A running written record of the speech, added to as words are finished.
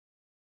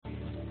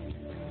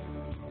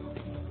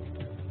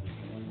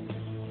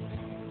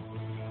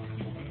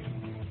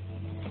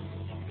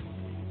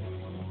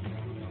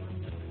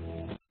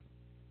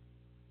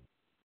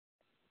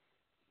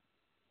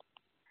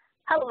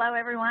Hello,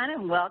 everyone,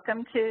 and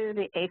welcome to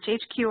the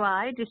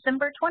HHQI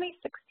December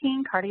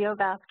 2016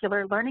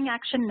 Cardiovascular Learning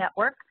Action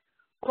Network,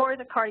 or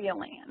the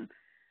CardioLAN.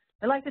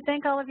 I'd like to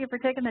thank all of you for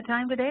taking the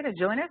time today to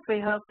join us. We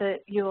hope that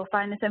you will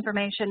find this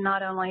information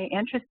not only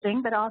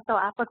interesting, but also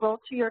applicable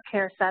to your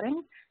care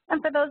settings.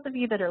 And for those of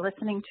you that are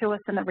listening to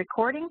us in the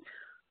recording,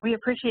 we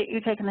appreciate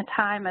you taking the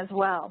time as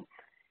well.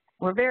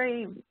 We're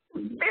very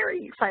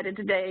excited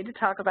today to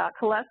talk about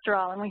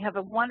cholesterol, and we have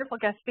a wonderful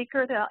guest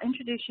speaker that I'll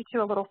introduce you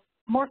to a little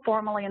more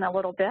formally in a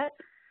little bit.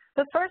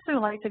 But first, we'd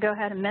like to go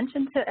ahead and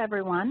mention to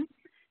everyone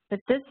that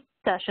this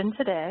session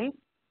today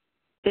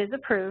is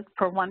approved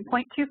for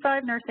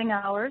 1.25 nursing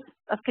hours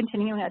of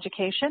continuing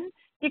education.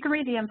 You can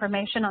read the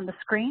information on the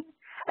screen.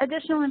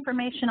 Additional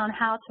information on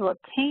how to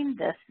obtain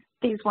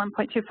these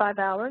 1.25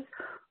 hours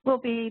will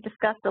be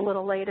discussed a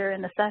little later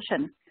in the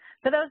session.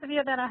 For those of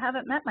you that I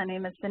haven't met, my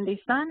name is Cindy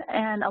Sun,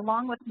 and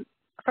along with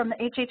from the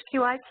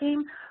HHQI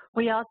team,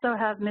 we also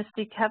have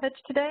Misty Kevich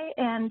today,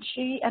 and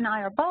she and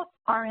I are both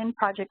RN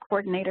project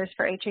coordinators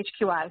for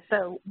HHQI,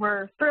 so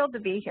we're thrilled to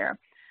be here.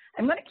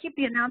 I'm going to keep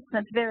the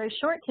announcements very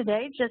short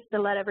today just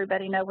to let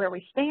everybody know where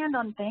we stand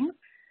on things.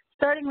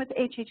 Starting with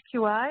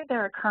HHQI,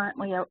 there are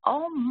currently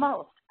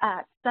almost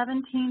at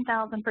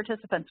 17,000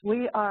 participants.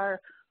 We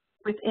are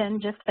within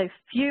just a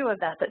few of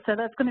that, so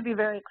that's going to be a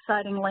very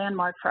exciting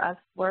landmark for us.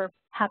 We're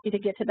happy to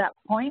get to that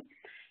point.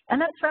 And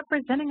that's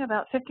representing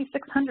about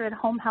 5,600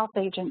 home health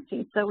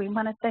agencies. So we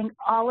want to thank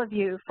all of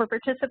you for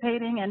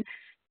participating and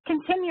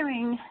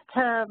continuing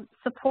to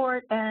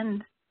support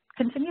and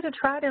continue to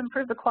try to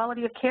improve the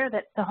quality of care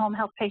that the home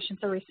health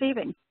patients are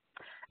receiving.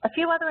 A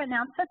few other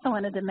announcements I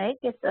wanted to make.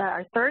 It's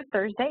our third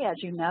Thursday,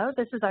 as you know.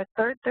 This is our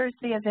third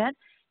Thursday event,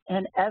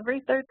 and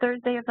every third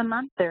Thursday of the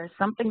month there's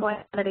something going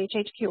on at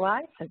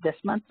HHQI. So this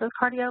month is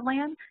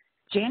CardioLAN.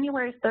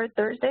 January's third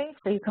Thursday,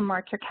 so you can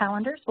mark your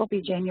calendars, will be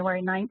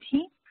January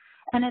 19th.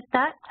 And at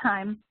that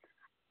time,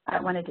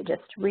 I wanted to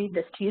just read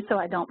this to you so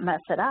I don't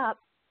mess it up.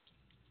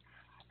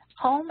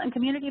 Home and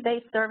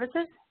community-based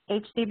services,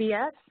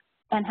 HCBS,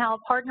 and how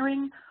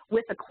partnering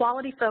with a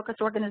quality-focused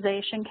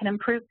organization can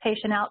improve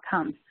patient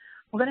outcomes.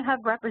 We're going to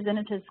have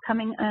representatives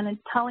coming in and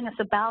telling us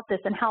about this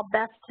and how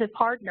best to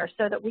partner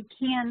so that we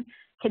can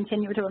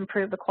continue to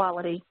improve the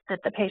quality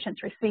that the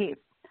patients receive.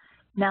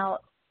 Now,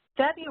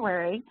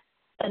 February,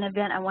 an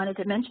event I wanted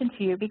to mention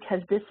to you because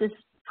this is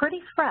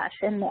pretty fresh,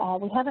 and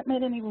we haven't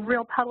made any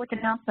real public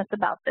announcements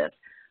about this,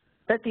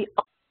 but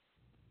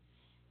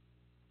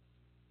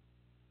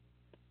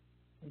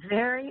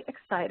very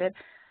excited,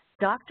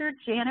 Dr.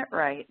 Janet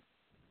Wright,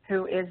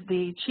 who is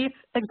the Chief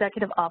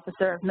Executive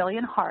Officer of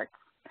Million Hearts,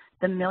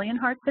 the Million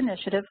Hearts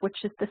Initiative, which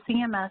is the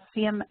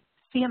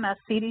CMS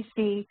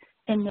CDC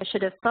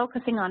initiative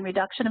focusing on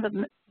reduction of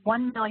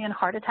 1 million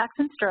heart attacks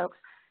and strokes,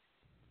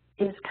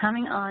 is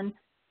coming on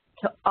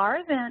to our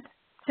event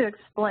to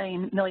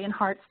explain Million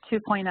Hearts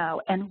 2.0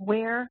 and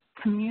where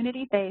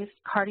community-based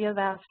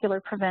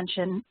cardiovascular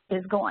prevention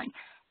is going.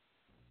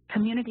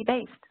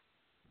 Community-based,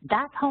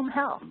 that's home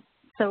health.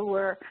 So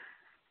we're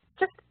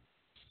just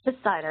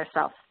beside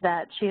ourselves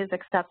that she is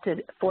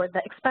accepted for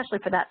the, especially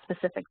for that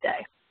specific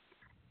day.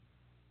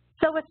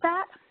 So with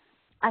that,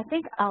 I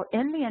think I'll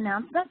end the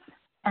announcements,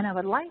 and I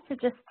would like to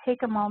just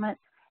take a moment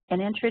and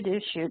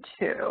introduce you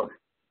to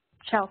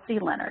Chelsea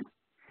Leonard.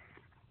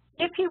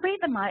 If you read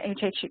the My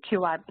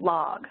HHQI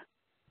blog,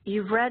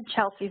 you've read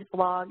Chelsea's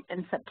blog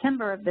in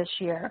September of this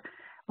year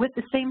with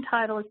the same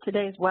title as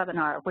today's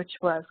webinar, which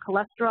was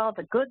Cholesterol,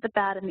 the Good, the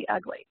Bad, and the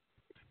Ugly.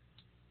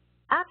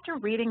 After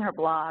reading her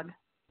blog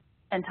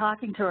and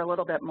talking to her a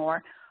little bit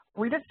more,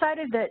 we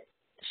decided that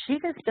she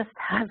just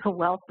has a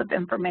wealth of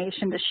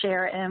information to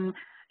share, and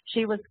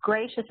she was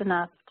gracious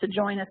enough to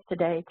join us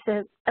today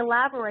to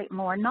elaborate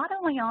more, not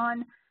only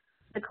on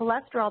the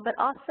cholesterol, but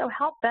also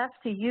how best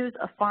to use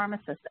a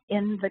pharmacist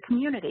in the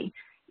community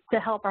to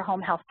help our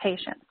home health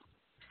patients.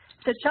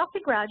 So Chelsea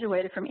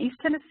graduated from East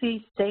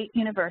Tennessee State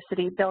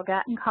University Bill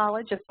Gatton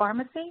College of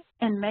Pharmacy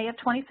in May of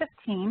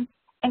 2015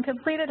 and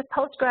completed a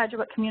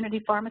postgraduate community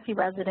pharmacy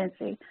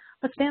residency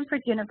with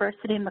Stanford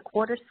University in the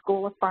Quarter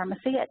School of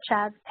Pharmacy at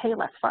Chad's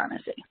Payless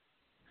Pharmacy.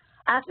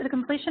 After the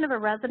completion of her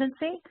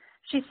residency,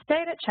 she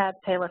stayed at Chad's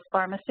Payless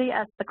Pharmacy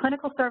as the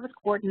clinical service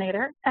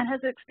coordinator and has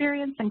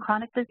experience in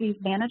chronic disease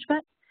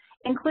management,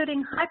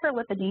 including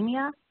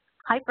hyperlipidemia,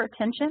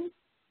 hypertension,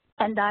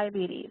 and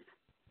diabetes.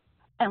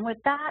 And with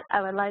that,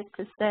 I would like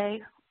to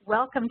say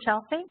welcome,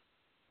 Chelsea,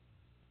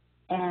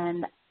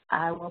 and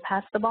I will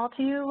pass the ball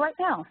to you right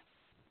now.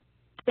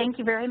 Thank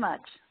you very much.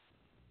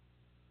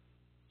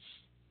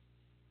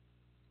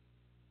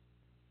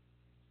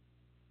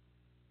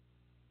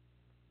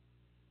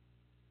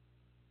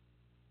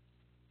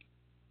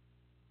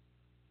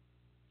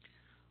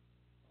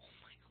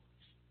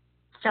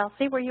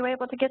 Chelsea, were you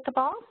able to get the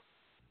ball?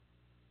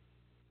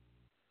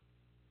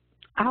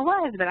 I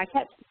was, but I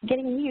kept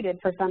getting muted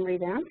for some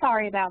reason. I'm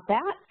sorry about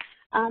that.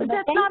 But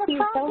that's not a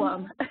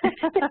problem.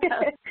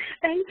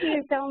 Thank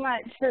you so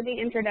much for the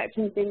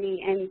introduction,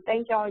 Cindy, and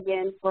thank y'all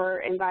again for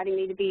inviting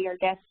me to be your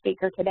guest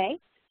speaker today.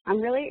 I'm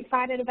really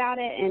excited about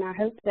it, and I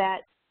hope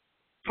that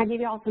I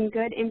give you all some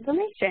good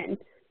information.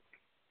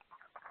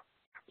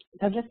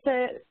 So just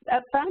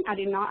up front, I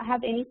do not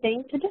have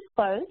anything to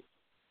disclose.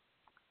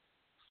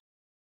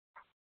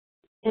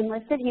 And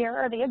listed here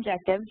are the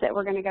objectives that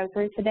we're going to go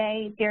through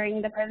today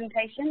during the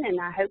presentation,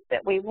 and I hope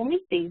that we will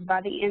meet these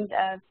by the end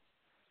of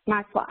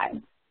my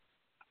slides.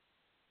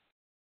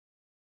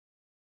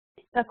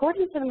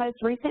 According to the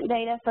most recent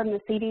data from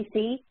the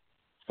CDC,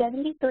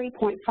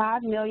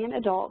 73.5 million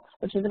adults,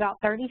 which is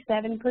about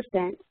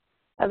 37%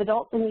 of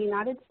adults in the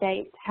United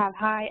States, have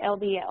high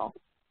LDL.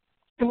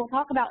 And we'll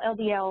talk about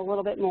LDL a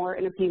little bit more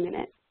in a few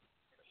minutes.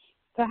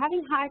 So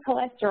having high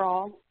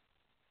cholesterol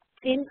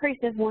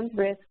increases one's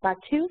risk by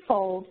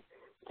twofold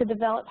to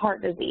develop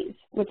heart disease,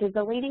 which is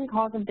the leading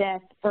cause of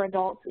death for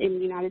adults in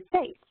the United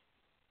States.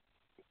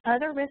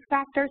 Other risk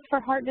factors for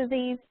heart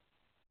disease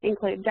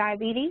include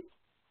diabetes,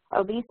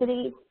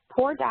 obesity,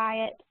 poor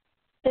diet,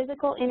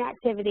 physical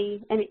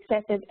inactivity, and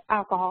excessive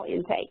alcohol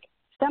intake,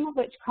 some of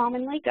which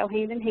commonly go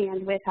hand in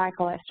hand with high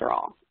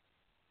cholesterol.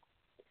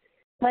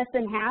 Less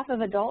than half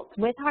of adults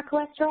with high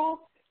cholesterol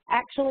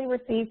actually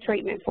receive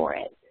treatment for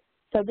it.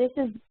 So this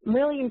is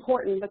really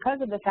important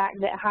because of the fact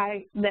that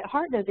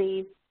heart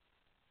disease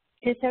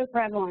is so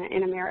prevalent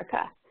in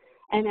America.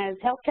 And as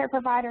healthcare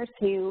providers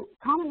who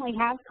commonly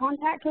have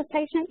contact with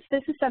patients,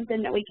 this is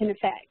something that we can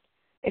affect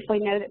if we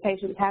know that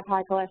patients have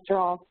high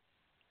cholesterol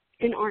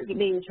and aren't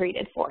being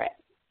treated for it.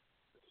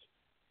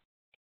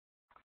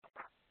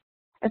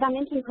 As I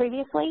mentioned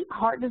previously,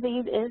 heart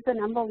disease is the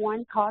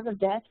 #1 cause of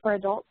death for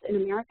adults in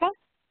America.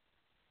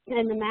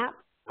 And the map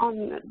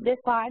on this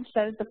slide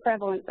shows the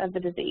prevalence of the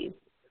disease,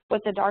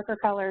 with the darker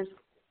colors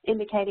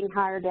indicating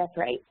higher death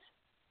rates.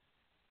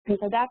 And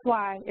so that's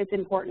why it's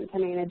important to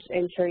manage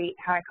and treat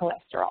high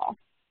cholesterol.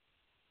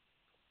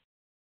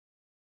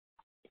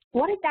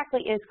 What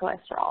exactly is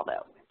cholesterol,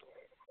 though?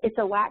 It's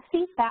a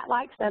waxy,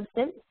 fat-like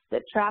substance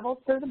that travels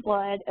through the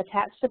blood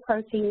attached to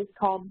proteins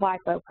called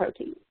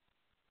lipoproteins.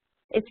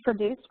 It's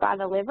produced by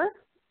the liver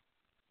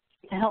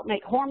to help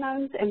make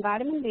hormones and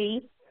vitamin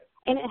D,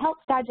 and it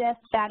helps digest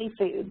fatty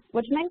foods,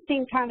 which may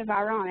seem kind of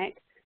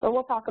ironic, but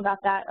we'll talk about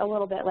that a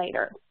little bit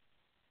later.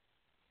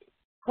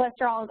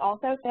 Cholesterol is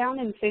also found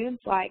in foods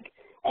like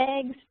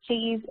eggs,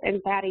 cheese,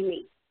 and fatty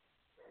meats.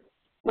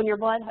 When your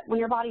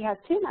body has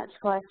too much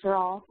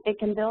cholesterol, it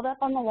can build up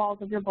on the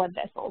walls of your blood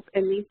vessels,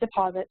 and these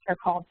deposits are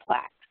called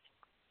plaques.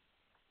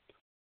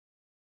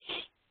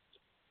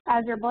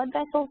 As your blood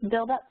vessels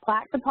build up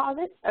plaque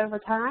deposits over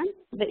time,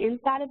 the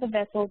inside of the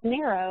vessels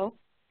narrow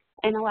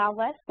and allow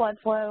less blood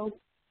flow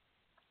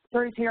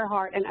through to your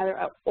heart and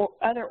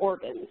other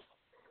organs.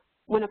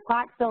 When a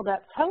plaque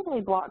buildup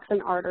totally blocks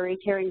an artery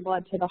carrying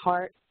blood to the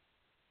heart,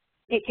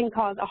 it can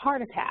cause a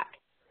heart attack.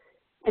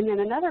 And then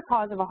another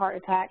cause of a heart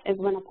attack is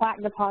when a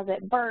plaque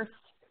deposit bursts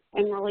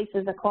and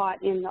releases a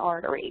clot in the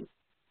artery.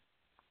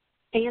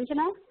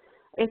 Angina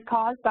is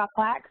caused by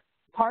plaque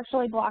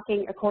partially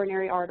blocking a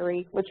coronary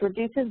artery, which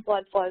reduces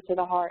blood flow to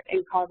the heart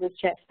and causes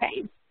chest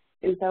pain.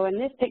 And so in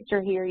this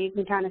picture here, you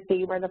can kind of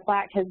see where the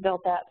plaque has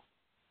built up,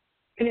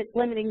 and it's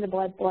limiting the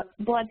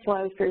blood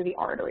flow through the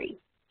artery.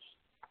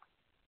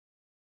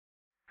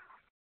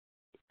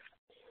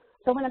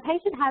 So when a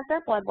patient has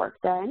their blood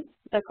work done,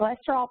 the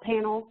cholesterol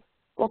panel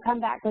will come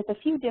back with a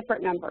few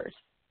different numbers.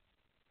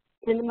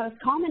 And the most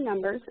common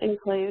numbers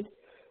include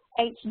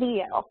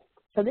HDL.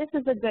 So this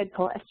is a good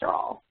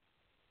cholesterol.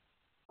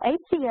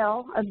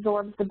 HDL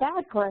absorbs the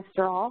bad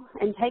cholesterol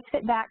and takes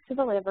it back to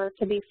the liver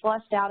to be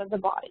flushed out of the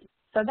body.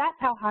 So that's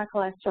how high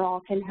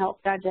cholesterol can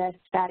help digest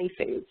fatty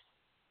foods.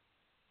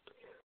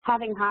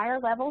 Having higher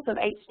levels of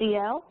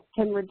HDL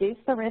can reduce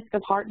the risk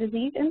of heart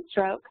disease and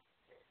stroke,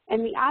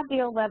 and the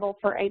ideal level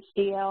for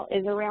HDL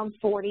is around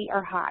 40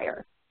 or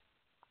higher.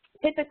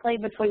 Typically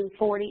between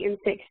 40 and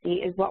 60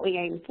 is what we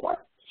aim for.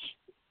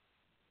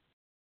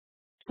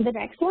 The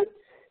next one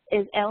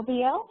is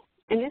LDL,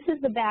 and this is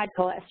the bad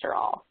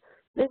cholesterol.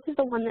 This is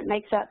the one that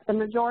makes up the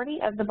majority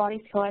of the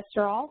body's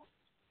cholesterol,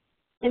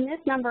 and this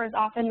number is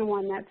often the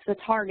one that's the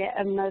target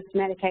of most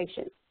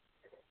medications.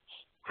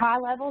 High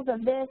levels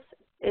of this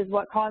is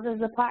what causes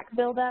the plaque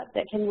buildup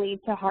that can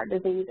lead to heart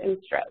disease and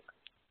stroke.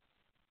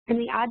 And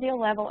the ideal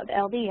level of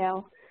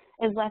LDL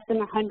is less than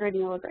 100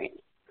 milligrams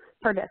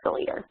per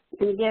deciliter.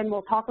 And again,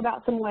 we'll talk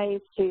about some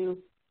ways to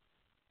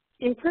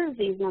improve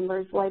these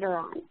numbers later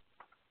on.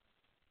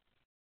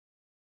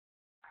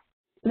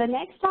 The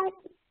next type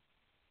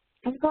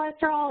of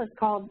cholesterol is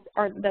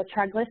are the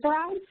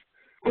triglycerides,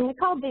 and we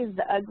call these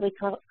the ugly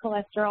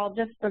cholesterol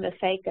just for the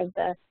sake of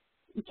the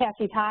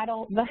catchy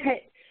title, but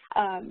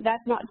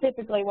that's not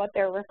typically what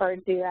they're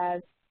referred to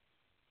as.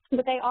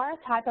 But they are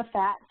a type of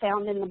fat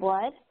found in the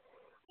blood,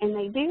 and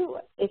they do,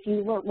 if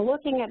you were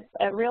looking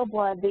at real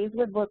blood, these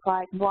would look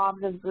like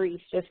blobs of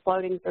grease just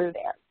floating through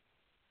there.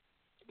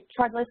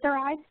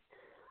 Triglycerides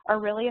are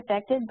really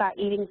affected by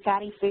eating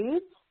fatty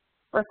foods,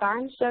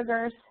 refined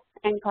sugars,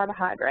 and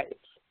carbohydrates.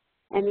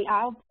 And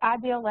the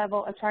ideal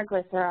level of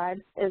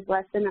triglycerides is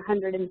less than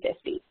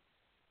 150.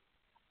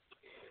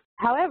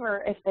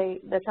 However, if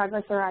the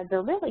triglycerides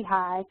are really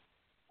high,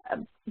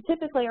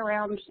 typically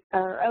around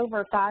or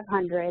over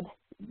 500,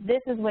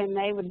 this is when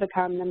they would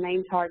become the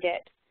main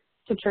target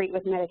to treat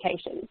with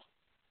medications.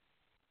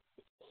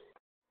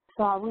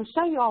 So I want to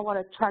show you all what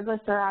a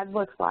triglyceride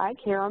looks like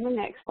here on the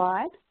next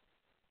slide.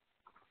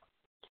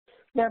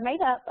 They're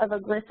made up of a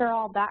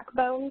glycerol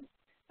backbone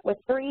with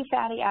 3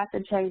 fatty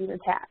acid chains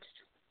attached.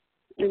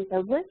 And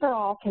so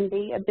glycerol can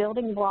be a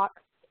building block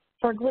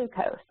for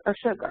glucose or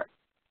sugar.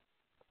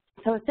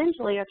 So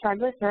essentially a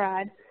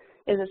triglyceride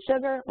is a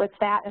sugar with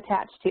fat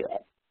attached to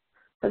it.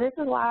 So this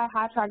is why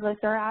high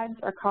triglycerides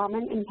are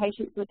common in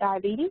patients with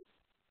diabetes.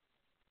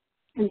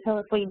 And so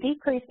if we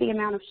decrease the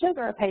amount of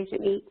sugar a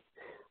patient eats,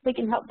 we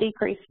can help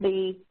decrease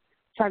the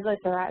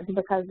triglycerides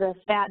because the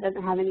fat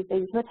doesn't have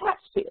anything to attach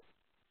to.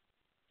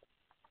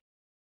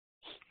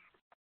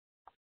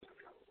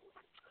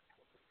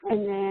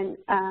 And then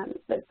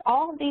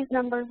all of these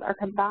numbers are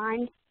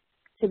combined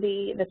to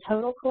be the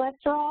total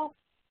cholesterol,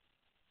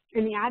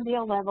 and the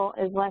ideal level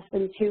is less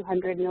than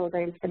 200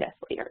 milligrams per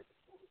deciliter.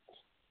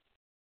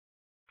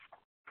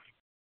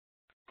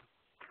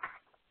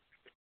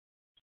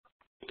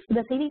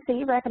 The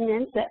CDC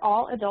recommends that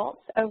all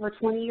adults over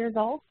 20 years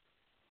old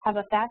have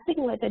a fasting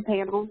lipid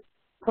panel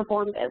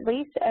performed at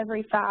least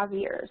every 5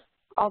 years,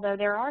 although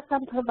there are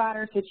some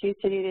providers who choose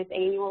to do this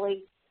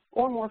annually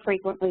or more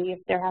frequently if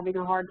they're having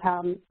a hard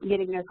time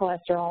getting their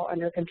cholesterol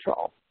under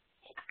control.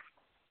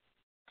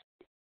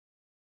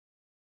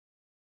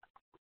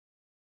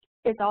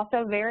 It's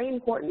also very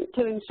important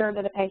to ensure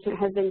that a patient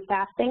has been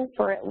fasting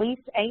for at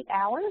least 8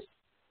 hours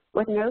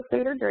with no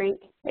food or drink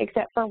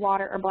except for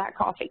water or black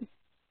coffee.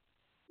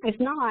 If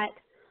not,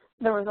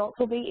 the results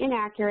will be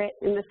inaccurate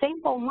and the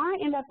sample might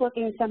end up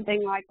looking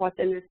something like what's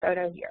in this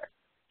photo here.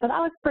 So that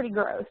was pretty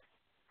gross.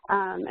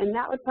 And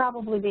that would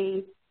probably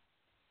be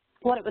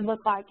what it would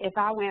look like if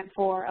I went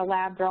for a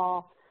lab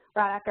draw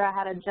right after I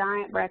had a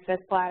giant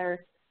breakfast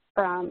platter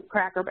from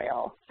Cracker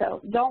Barrel.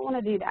 So don't want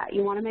to do that.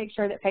 You want to make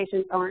sure that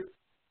patients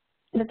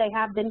that they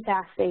have been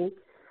fasting,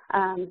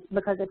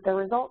 because if the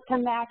results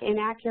come back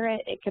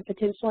inaccurate, it could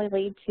potentially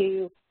lead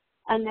to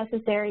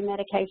unnecessary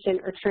medication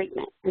or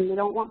treatment. And we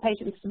don't want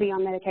patients to be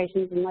on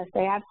medications unless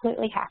they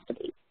absolutely have to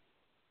be.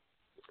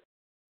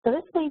 So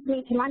this leads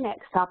me to my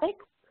next topic.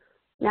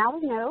 Now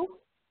we know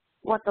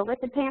what the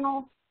lipid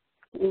panel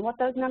and what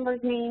those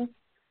numbers mean.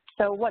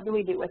 So what do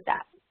we do with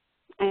that?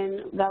 And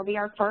that'll be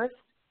our first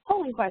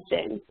polling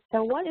question.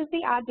 So what is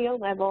the ideal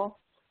level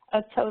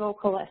of total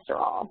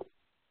cholesterol?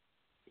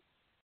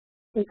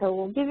 And so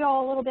we'll give you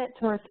all a little bit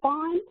to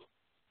respond,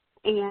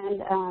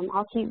 and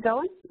I'll keep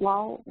going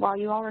while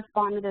you all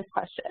respond to this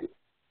question.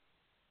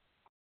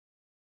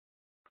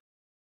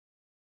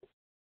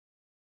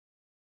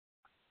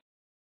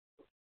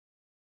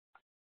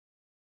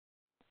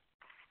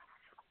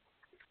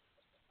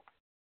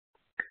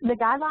 The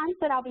guidelines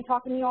that I'll be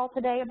talking to you all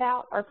today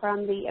about are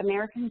from the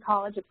American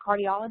College of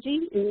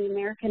Cardiology and the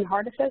American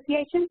Heart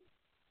Association.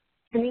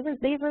 And these are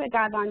the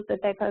guidelines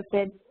that they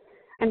posted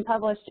and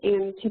published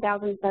in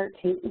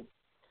 2013.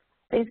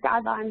 These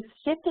guidelines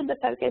shifted the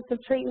focus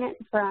of treatment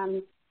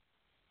from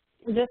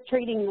just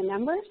treating the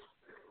numbers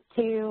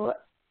to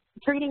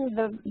treating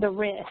the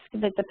risk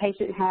that the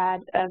patient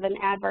had of an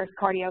adverse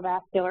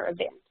cardiovascular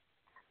event.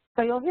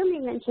 So you'll hear me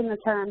mention the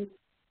term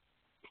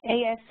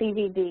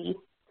ASCVD,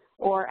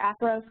 or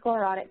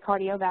atherosclerotic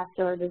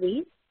cardiovascular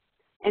disease,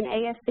 and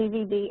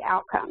ASCVD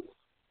outcomes.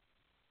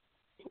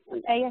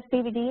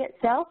 ASCVD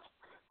itself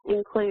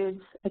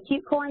includes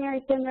acute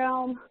coronary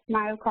syndrome,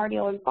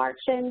 myocardial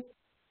infarction,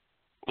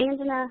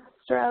 angina,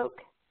 stroke,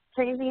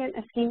 transient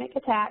ischemic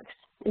attacks,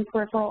 and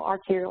peripheral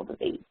arterial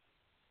disease.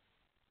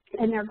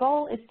 And their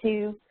goal is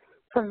to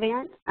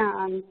prevent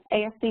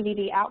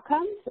ASCVD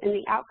outcomes, and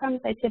the outcomes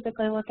they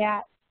typically look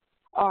at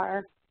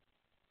are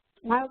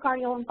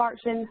myocardial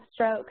infarction,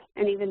 stroke,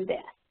 and even death.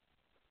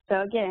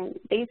 So again,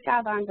 these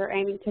guidelines are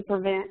aiming to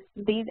prevent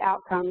these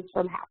outcomes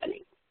from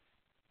happening.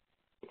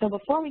 So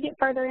before we get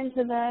further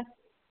into the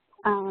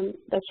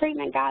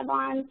treatment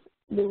guidelines,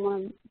 we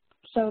want to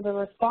show the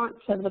response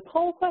to the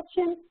poll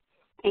question,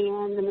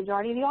 and the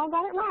majority of you all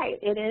got it right.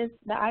 It is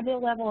the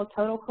ideal level of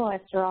total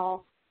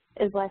cholesterol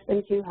is less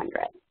than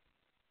 200.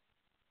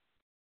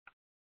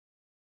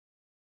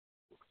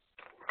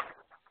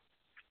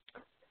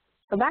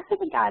 So back to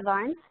the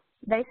guidelines,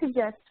 they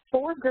suggest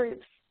 4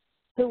 groups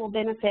who will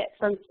benefit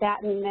from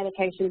statin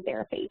medication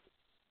therapy.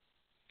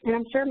 And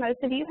I'm sure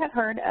most of you have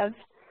heard of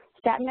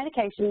statin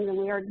medications, and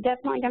we are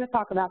definitely going to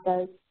talk about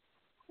those.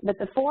 But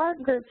the 4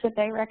 groups that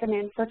they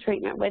recommend for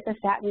treatment with a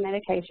statin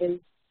medication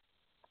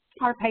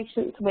are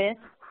patients with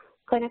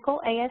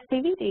clinical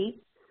ASCVD,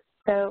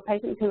 so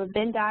patients who have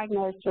been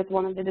diagnosed with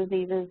one of the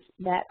diseases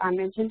that I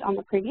mentioned on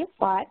the previous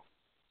slide,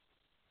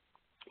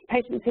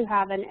 patients who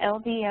have an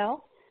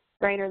LDL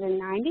greater than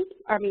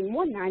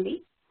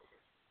 190,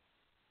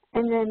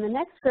 and then the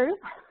next group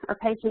are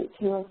patients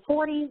who are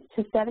 40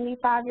 to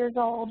 75 years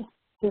old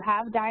who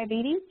have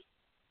diabetes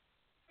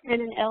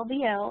and an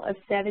LDL of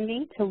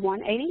 70 to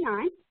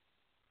 189.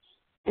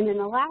 And then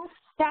the last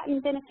statin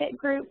benefit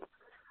group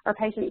are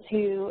patients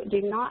who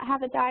do not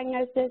have a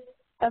diagnosis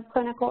of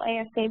clinical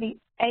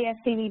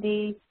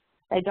ASCVD,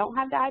 they don't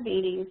have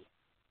diabetes,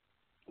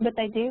 but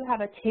they do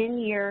have a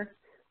 10-year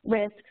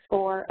risk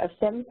score of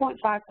 7.5%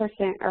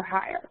 or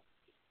higher.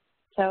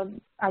 So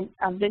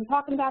I've been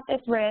talking about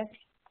this risk.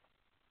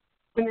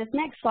 In this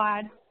next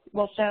slide,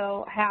 we'll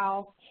show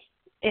how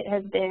it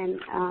has been,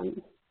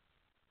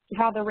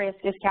 how the risk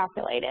is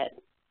calculated.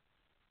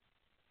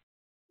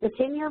 The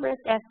 10-year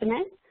risk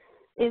estimate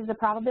is the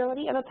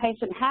probability of a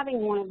patient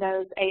having one of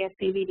those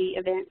ASCVD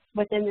events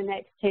within the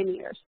next 10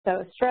 years, so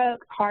a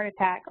stroke, heart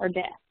attack, or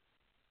death.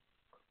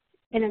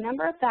 And a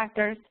number of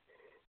factors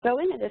go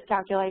into this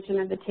calculation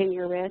of the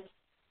 10-year risk,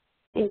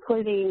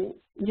 including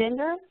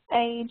gender,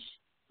 age,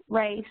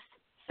 race,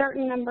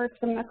 certain numbers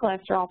from the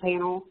cholesterol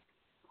panel,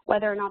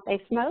 whether or not they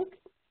smoke,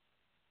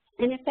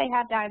 and if they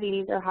have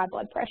diabetes or high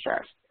blood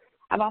pressure.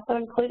 I've also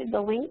included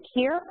the link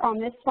here on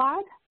this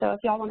slide, so if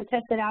y'all want to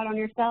test it out on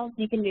yourselves,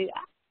 you can do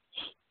that.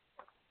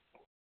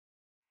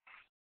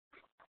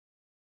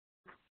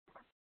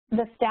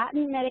 The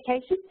statin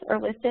medications are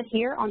listed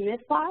here on this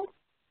slide.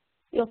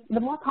 The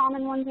more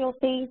common ones you'll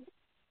see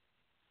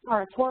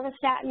are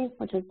atorvastatin,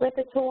 which is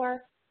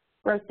Lipitor,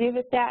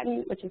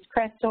 rosuvastatin, which is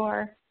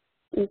Crestor,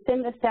 and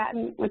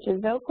simvastatin, which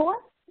is Zocor.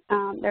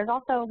 There's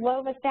also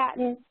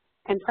lovastatin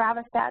and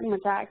pravastatin,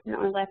 which I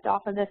accidentally left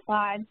off of this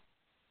slide.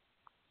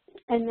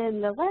 And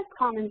then the less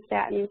common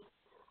statins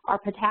are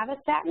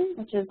pitavastatin,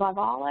 which is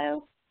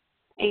Livalo,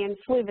 and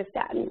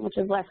fluvastatin, which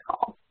is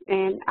Lescal.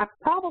 And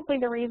probably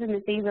the reason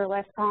that these are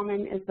less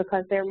common is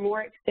because they're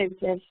more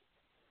expensive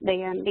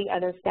than the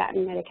other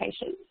statin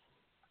medications.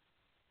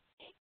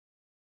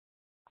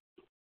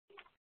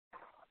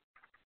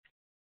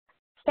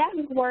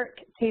 Statins work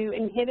to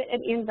inhibit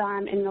an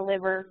enzyme in the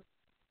liver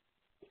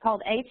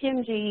called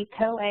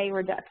HMG-CoA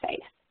reductase.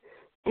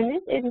 And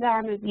this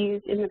enzyme is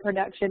used in the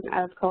production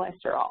of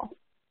cholesterol.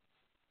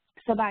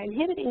 So by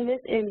inhibiting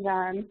this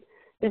enzyme,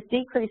 this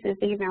decreases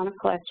the amount of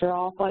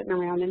cholesterol floating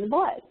around in the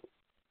blood.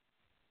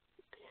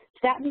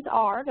 Statins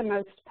are the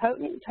most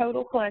potent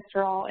total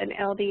cholesterol and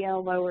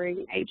LDL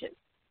lowering agents.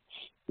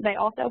 They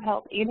also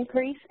help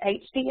increase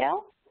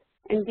HDL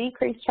and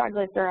decrease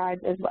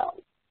triglycerides as well.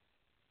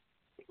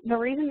 The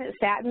reason that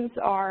statins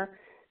are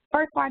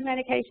first-line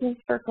medications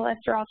for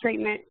cholesterol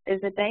treatment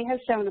is that they have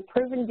shown a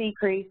proven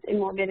decrease in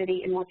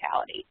morbidity and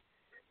mortality.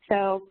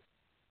 So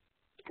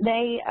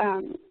these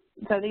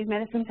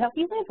medicines help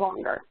you live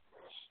longer.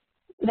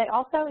 They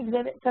also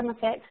exhibit some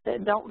effects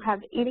that don't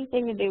have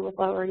anything to do with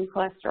lowering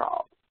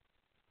cholesterol.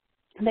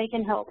 They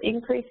can help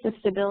increase the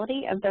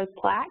stability of those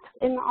plaques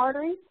in the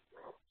arteries,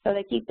 so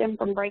they keep them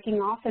from breaking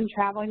off and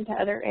traveling to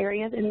other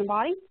areas in the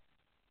body.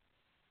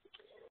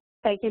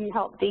 They can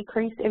help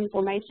decrease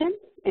inflammation,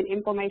 and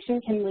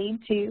inflammation can lead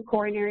to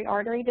coronary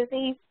artery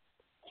disease.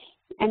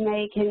 And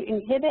they can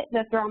inhibit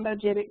the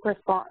thrombogenic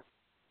response.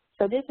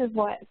 So this is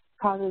what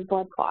causes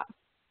blood clots.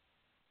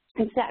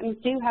 And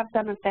statins do have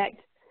some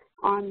effect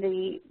on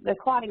the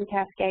clotting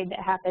cascade that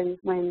happens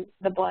when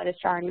the blood is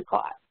trying to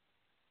clot.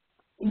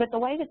 But the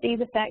way that these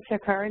effects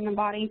occur in the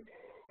body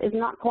is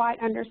not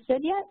quite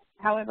understood yet.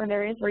 However,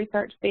 there is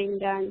research being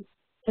done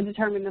to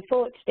determine the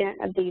full extent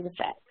of these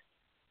effects.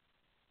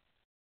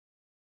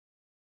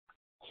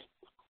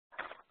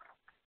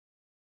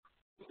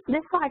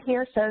 This slide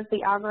here shows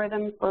the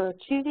algorithm for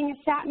choosing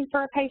a statin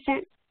for a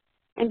patient,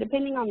 and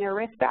depending on their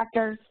risk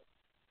factors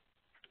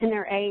and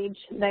their age,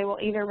 they will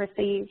either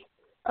receive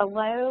a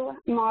low,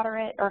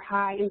 moderate, or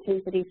high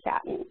intensity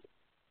statin.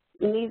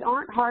 And these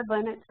aren't hard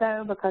limits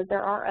though, because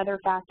there are other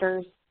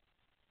factors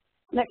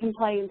that can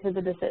play into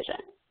the decision.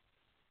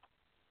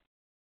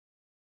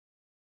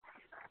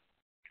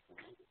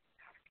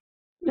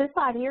 This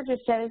slide here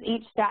just shows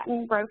each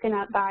statin broken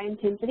up by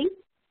intensity.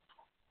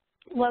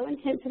 Low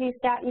intensity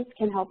statins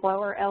can help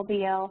lower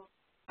LDL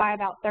by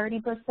about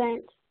 30%.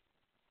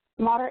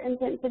 Moderate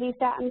intensity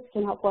statins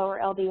can help lower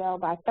LDL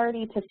by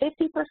 30 to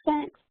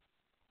 50%.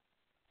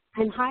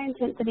 And high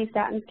intensity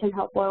statins can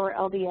help lower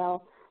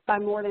LDL by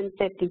more than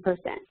 50%.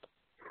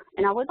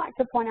 And I would like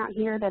to point out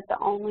here that the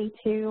only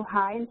two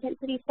high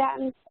intensity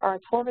statins are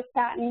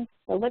atorvastatin,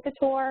 the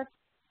Lipitor,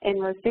 and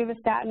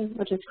rosuvastatin,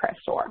 which is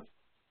Crestor.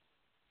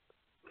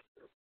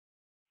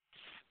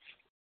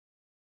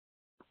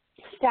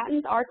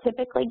 Statins are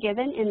typically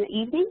given in the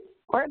evening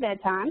or at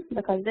bedtime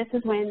because this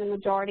is when the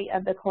majority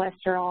of the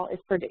cholesterol is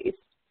produced.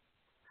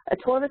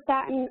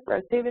 Atorvastatin,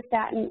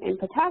 rosuvastatin, and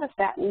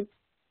pitavastatin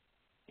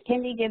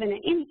can be given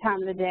at any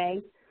time of the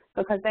day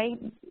because they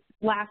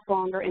last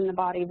longer in the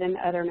body than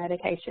other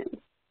medications.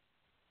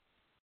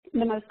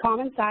 The most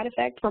common side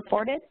effects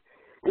reported,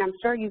 and I'm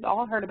sure you've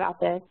all heard about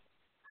this,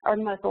 are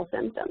muscle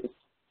symptoms.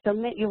 So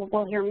you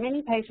will hear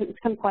many patients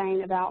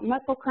complain about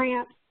muscle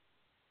cramps,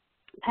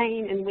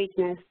 pain, and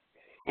weakness,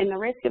 and the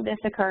risk of this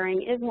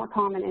occurring is more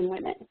common in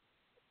women.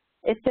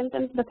 If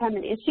symptoms become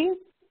an issue,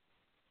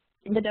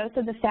 the dose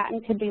of the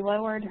statin could be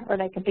lowered, or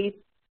they could be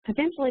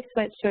potentially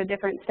switched to a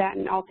different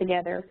statin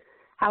altogether.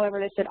 However,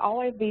 this should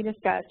always be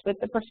discussed with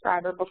the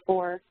prescriber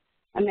before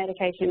a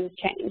medication is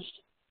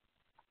changed.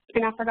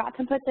 And I forgot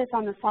to put this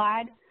on the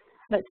slide,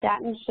 but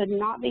statins should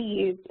not be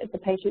used if the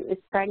patient is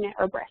pregnant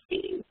or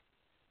breastfeeding.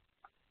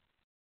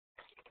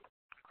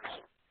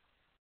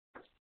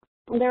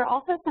 There are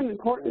also some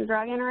important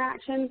drug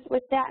interactions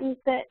with statins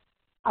that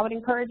I would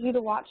encourage you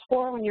to watch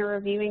for when you're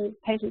reviewing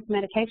patients'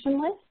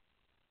 medication lists.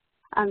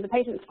 The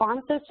patient's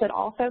pharmacist should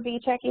also be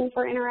checking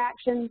for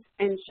interactions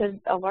and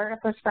should alert a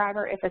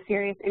prescriber if a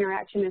serious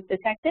interaction is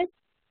detected.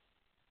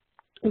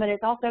 But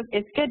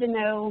it's good to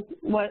know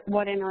what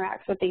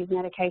interacts with these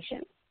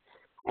medications.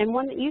 And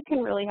one that you can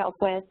really help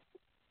with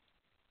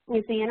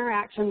is the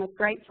interaction with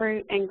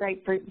grapefruit and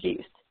grapefruit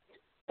juice.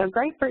 So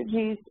grapefruit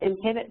juice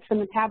inhibits the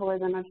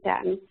metabolism of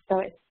statins, so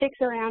it sticks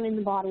around in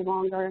the body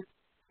longer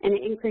and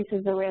it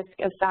increases the risk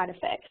of side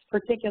effects,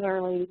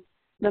 particularly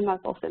the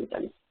muscle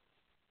symptoms.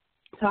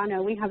 So I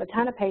know we have a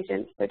ton of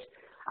patients, which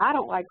I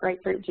don't like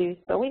grapefruit juice,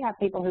 but we have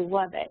people who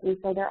love it. And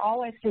so they're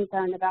always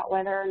concerned about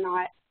whether or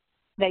not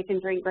they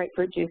can drink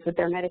grapefruit juice with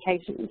their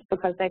medications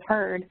because they've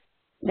heard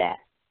that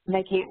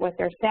they can't with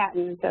their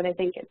statins, so they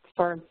think it's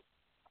for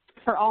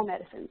all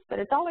medicines. But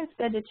it's always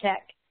good to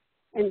check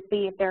and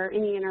see if there are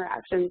any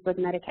interactions with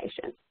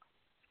medication.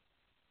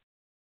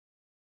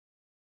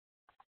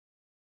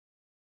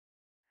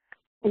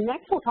 And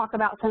next we'll talk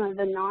about some of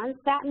the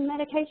non-statin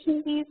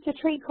medications used to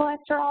treat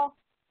cholesterol.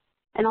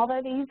 And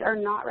although these are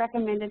not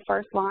recommended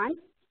first line,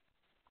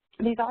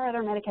 these are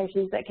other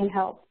medications that can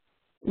help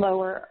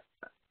lower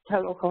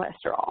total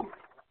cholesterol.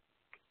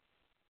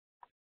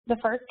 The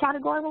first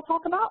category we'll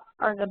talk about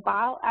are the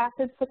bile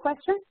acid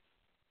sequestrants.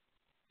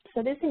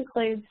 So this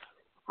includes,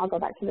 I'll go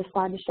back to the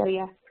slide to show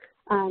you,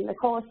 the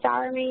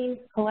cholestyramine,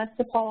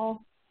 cholestyramine,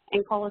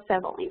 and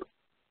cholestyramine.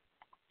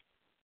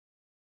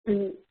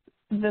 And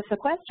the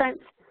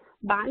sequestrants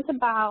bind to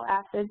bile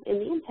acids in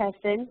the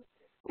intestine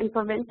and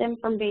prevent them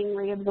from being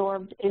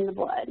reabsorbed in the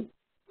blood.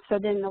 So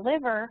then the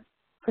liver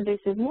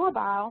produces more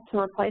bile to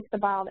replace the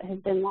bile that has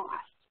been lost.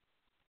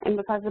 And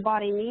because the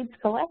body needs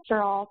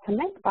cholesterol to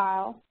make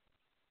bile,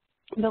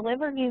 the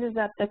liver uses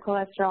up the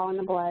cholesterol in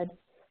the blood,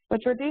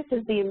 which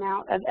reduces the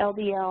amount of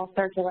LDL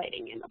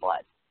circulating in the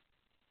blood.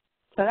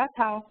 So that's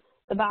how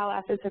the bile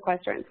acid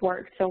sequestrants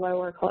work to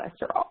lower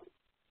cholesterol.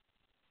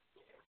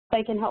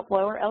 They can help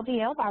lower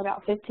LDL by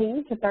about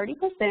 15 to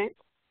 30%,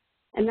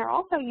 and they're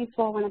also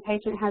useful when a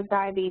patient has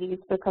diabetes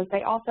because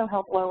they also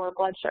help lower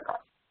blood sugar.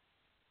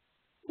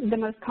 The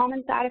most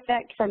common side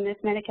effect from this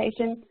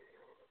medication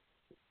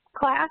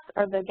class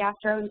are the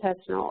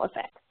gastrointestinal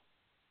effects.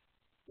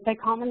 They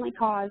commonly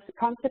cause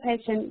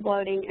constipation,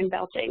 bloating, and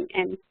belching,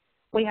 and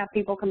we have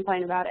people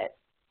complain about it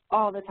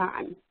all the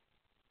time.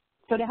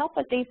 So to help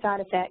with these side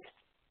effects,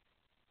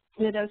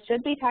 the dose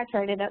should be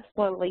titrated up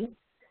slowly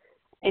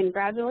and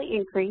gradually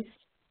increased,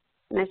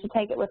 and they should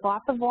take it with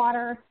lots of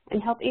water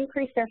and help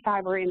increase their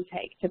fiber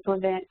intake to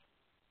prevent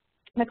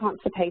the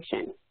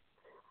constipation.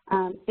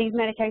 These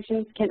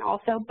medications can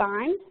also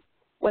bind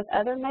with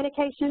other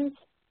medications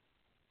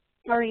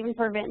or even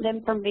prevent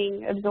them from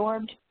being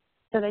absorbed,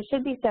 so they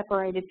should be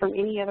separated from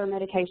any other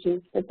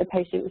medications that the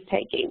patient is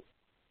taking.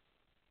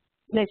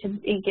 They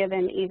should be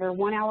given either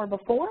 1 hour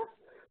before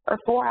or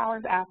 4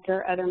 hours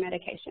after other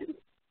medications.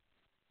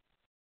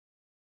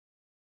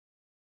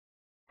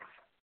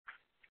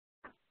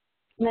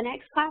 The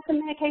next class of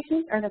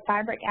medications are the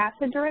fibric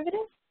acid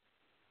derivatives.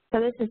 So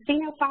this is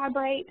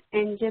fenofibrate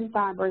and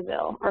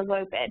gemfibrozil, or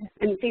Lopid,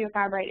 and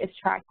fenofibrate is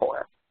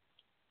Tricor.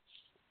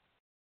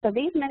 So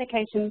these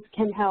medications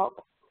can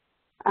help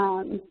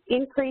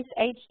increase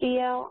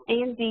HDL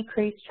and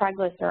decrease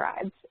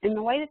triglycerides. And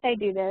the way that they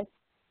do this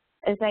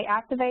is they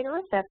activate a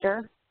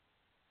receptor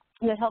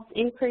that helps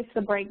increase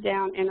the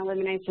breakdown and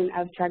elimination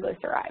of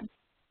triglycerides.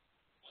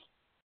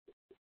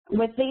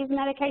 With these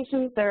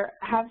medications, they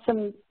have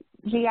some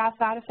GI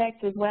side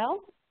effects as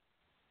well.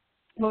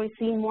 We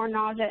see more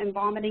nausea and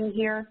vomiting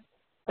here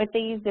with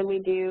these than we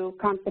do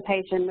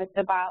constipation with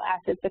the bile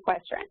acid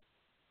sequestrant.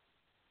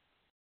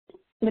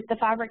 With the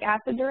fibric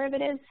acid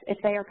derivatives, if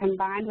they are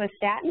combined with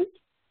statins,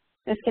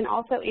 this can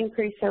also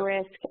increase the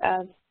risk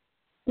of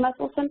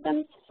muscle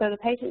symptoms, so the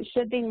patient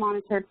should be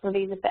monitored for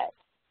these effects.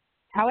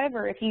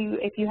 However, if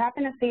you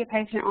happen to see a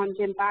patient on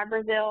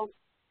gemfibrozil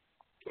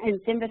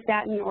and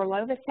simvastatin or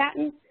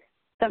lovastatin,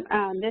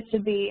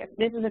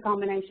 this is a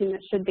combination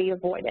that should be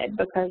avoided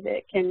because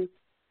it can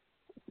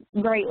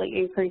greatly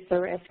increase the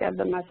risk of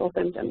the muscle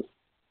symptoms.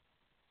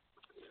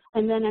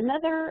 And then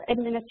another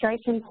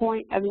administration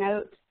point of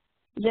note,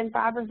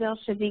 gemfibrozil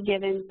should be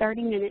given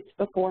 30 minutes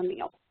before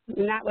meal,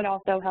 and that would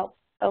also help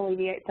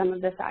alleviate some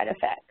of the side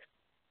effects.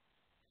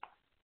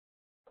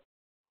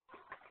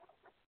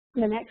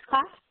 The next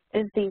class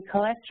is the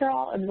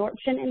cholesterol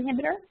absorption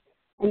inhibitor,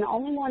 and the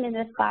only one in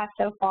this class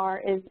so far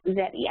is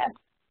Zetia.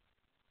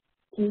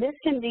 And this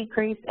can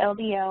decrease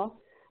LDL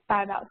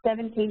by about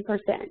 17%.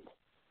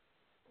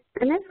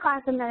 And this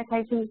class of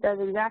medications does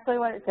exactly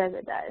what it says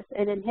it does.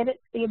 It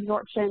inhibits the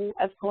absorption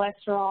of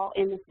cholesterol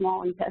in the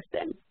small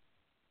intestine.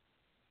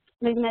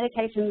 These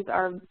medications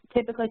are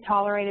typically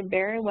tolerated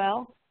very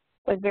well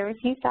with very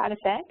few side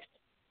effects,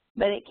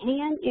 but it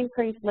can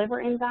increase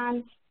liver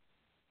enzymes,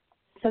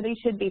 so these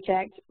should be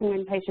checked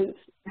when patients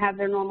have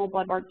their normal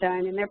blood work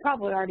done, and they're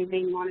probably already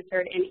being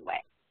monitored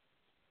anyway.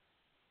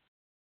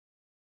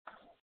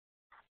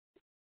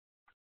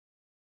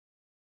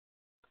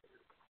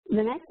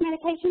 The next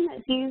medication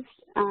that's used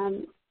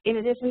in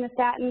addition to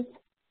statins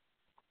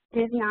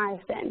is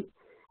niacin.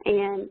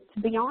 And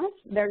to be honest,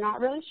 they're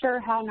not really sure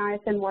how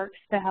niacin works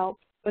to help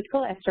with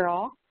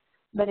cholesterol,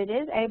 but it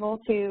is able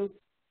to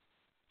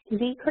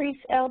decrease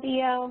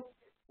LDL,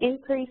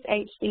 increase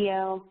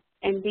HDL,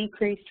 and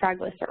decrease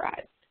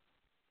triglycerides.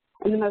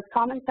 And the most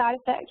common side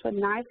effect with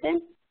niacin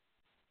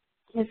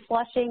is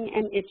flushing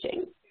and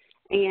itching.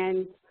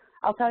 And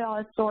I'll tell you all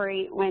a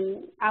story.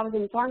 When I was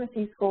in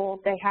pharmacy school,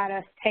 they had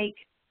us take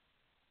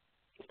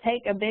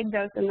a big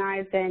dose of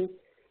niacin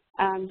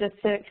just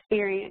to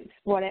experience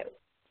what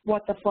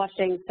the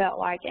flushing felt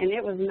like, and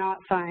it was not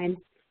fun.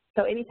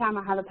 So anytime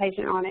I have a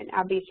patient on it,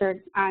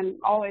 I'm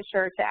always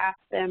sure to ask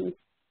them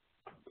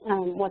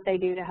what they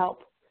do to help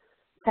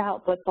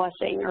with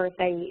flushing, or if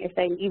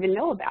they even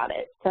know about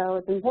it. So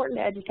it's important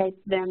to educate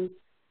them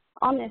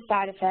on this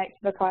side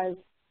effect, because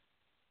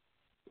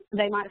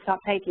they might stop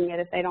taking it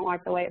if they don't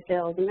like the way it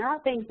feels. And there are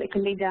things that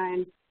can be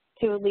done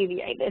to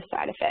alleviate this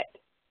side effect.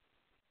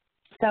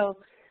 So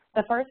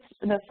the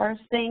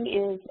first thing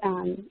is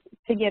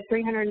to give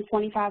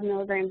 325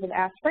 milligrams of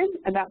aspirin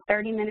about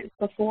 30 minutes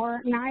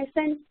before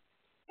niacin.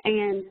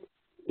 And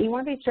you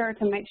want to be sure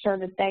to make sure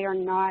that they are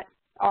not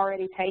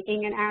already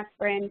taking an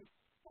aspirin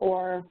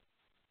or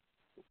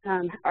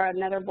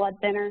another blood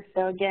thinner.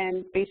 So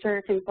again, be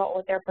sure to consult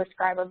with their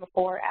prescriber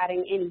before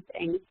adding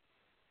anything.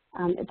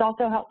 It's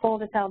also helpful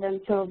to tell them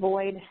to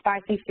avoid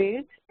spicy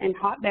foods and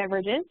hot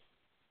beverages.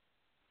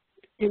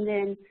 And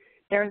then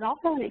there is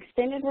also an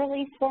extended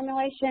release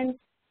formulation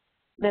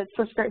that's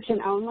prescription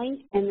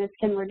only, and this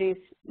can reduce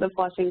the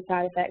flushing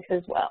side effects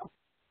as well.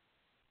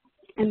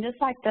 And just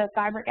like the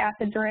fibric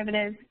acid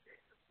derivatives,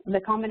 the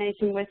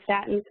combination with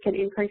statins can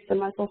increase the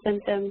muscle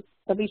symptoms,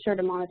 so be sure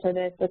to monitor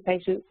this with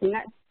patients. And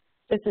that's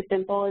just as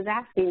simple as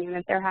asking them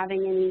if they're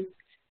having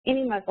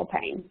any muscle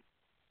pain.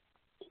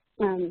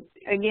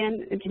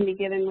 Again, it can be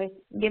given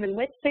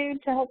with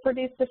food to help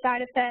reduce the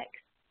side effects.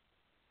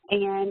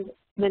 And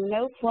the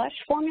no flush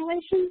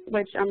formulations,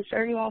 which I'm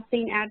sure you all have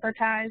seen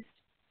advertised,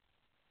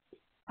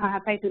 I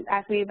have patients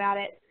ask me about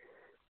it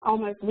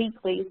almost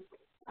weekly.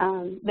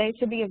 They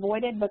should be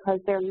avoided because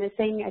they're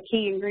missing a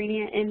key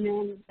ingredient in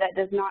them that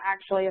does not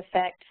actually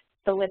affect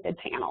the lipid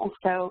panel.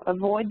 So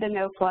avoid the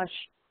no flush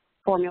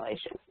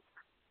formulation.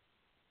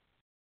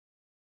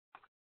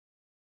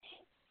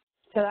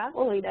 So that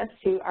will lead us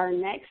to our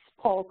next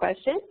poll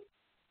question,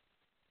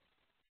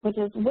 which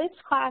is, which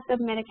class of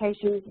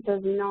medications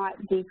does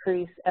not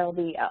decrease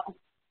LDL?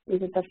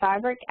 Is it the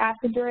fibric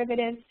acid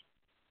derivatives,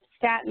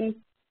 statins,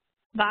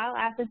 bile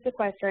acid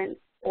sequestrants,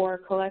 or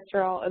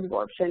cholesterol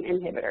absorption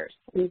inhibitors?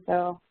 And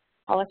so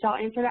I'll let y'all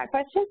answer that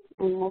question,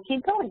 and we'll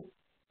keep going.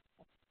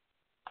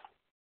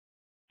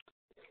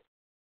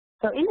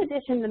 So in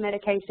addition to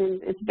medications,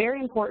 it's very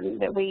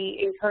important that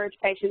we encourage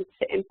patients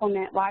to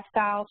implement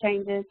lifestyle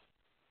changes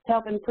to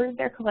help improve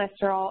their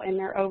cholesterol and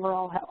their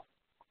overall health.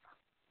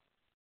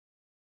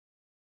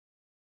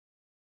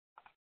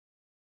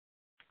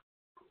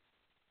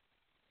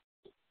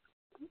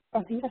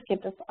 I think I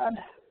skipped a slide.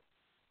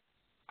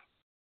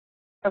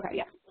 Okay,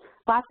 yeah.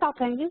 Lifestyle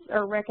changes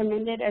are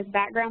recommended as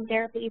background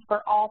therapy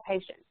for all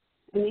patients.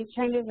 And these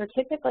changes are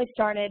typically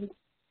started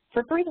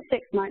for 3 to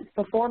 6 months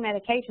before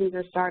medications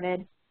are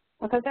started,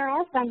 because there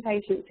are some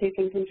patients who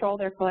can control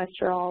their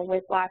cholesterol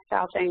with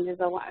lifestyle changes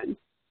alone.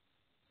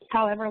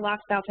 However,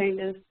 lifestyle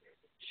changes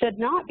should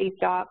not be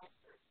stopped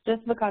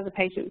just because a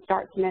patient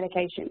starts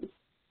medications.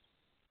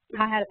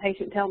 I had a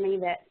patient tell me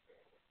that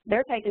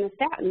they're taking a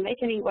statin, they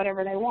can eat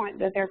whatever they want,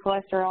 that their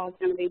cholesterol is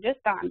going to be just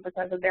fine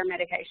because of their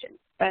medication.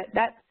 But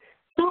that's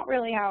not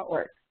really how it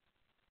works.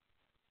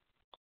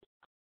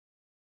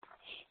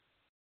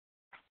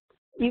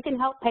 You can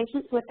help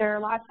patients with their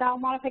lifestyle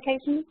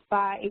modifications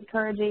by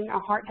encouraging a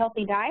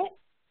heart-healthy diet,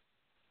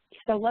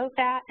 so low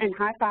fat and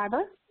high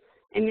fiber.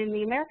 And then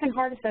the American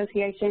Heart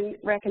Association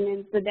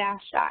recommends the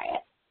DASH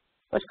diet,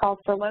 which calls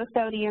for low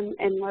sodium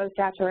and low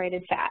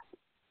saturated fat.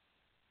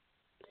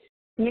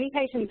 Many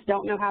patients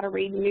don't know how to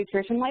read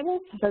nutrition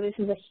labels, so this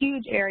is a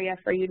huge area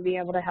for you to be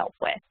able to help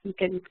with. You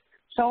can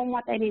show them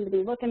what they need to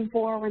be looking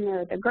for when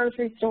they're at the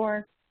grocery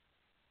store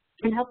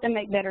and help them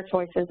make better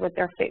choices with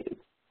their food.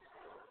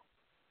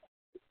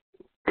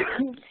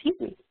 Excuse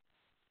me.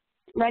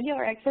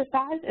 Regular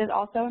exercise is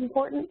also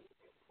important,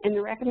 and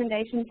the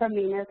recommendation from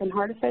the American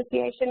Heart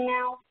Association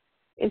now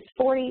is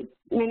 40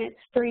 minutes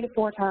 3 to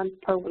 4 times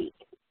per week.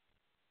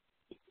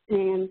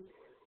 And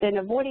then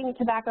avoiding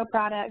tobacco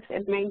products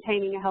and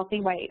maintaining a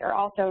healthy weight are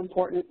also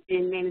important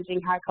in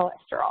managing high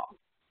cholesterol.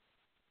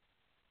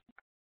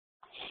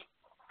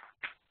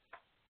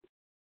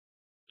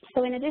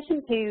 So in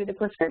addition to the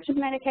prescription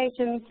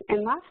medications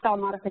and lifestyle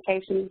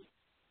modifications,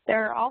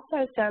 there are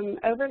also some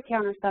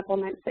over-the-counter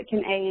supplements that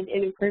can aid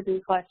in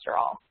improving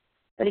cholesterol.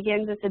 But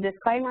again, just a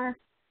disclaimer,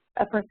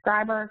 a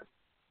prescriber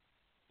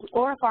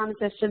or a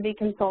pharmacist should be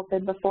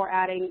consulted before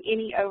adding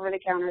any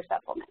over-the-counter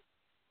supplements.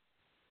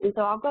 And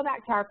so I'll go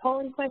back to our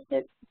polling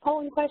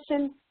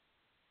question.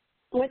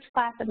 Which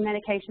class of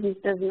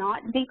medications does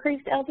not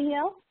decrease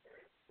LDL?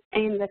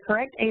 And the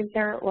correct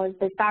answer was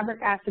the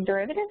fibric acid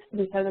derivative,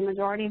 and so the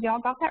majority of y'all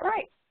got that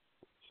right.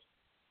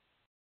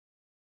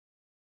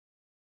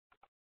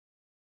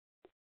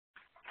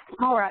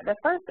 All right, the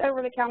first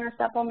over-the-counter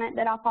supplement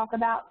that I'll talk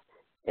about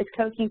is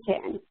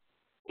CoQ10.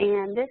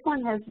 And this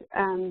one has,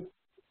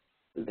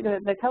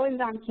 the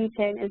coenzyme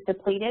Q10 is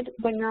depleted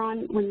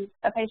when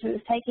a patient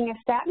is taking a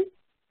statin.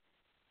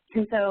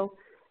 And so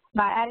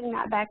by adding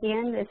that back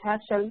in, this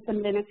has shown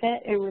some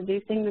benefit in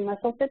reducing the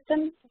muscle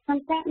symptoms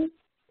from statins.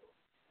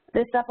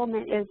 This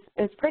supplement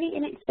is pretty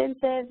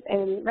inexpensive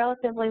and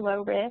relatively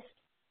low risk,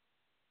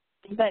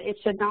 but it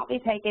should not be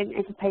taken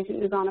if a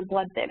patient is on a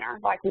blood thinner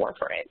like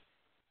warfarin.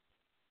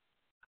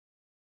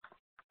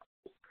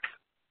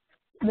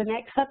 The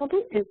next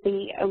supplement is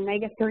the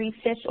omega-3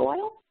 fish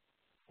oil.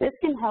 This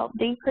can help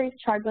decrease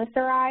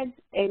triglycerides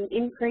and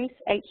increase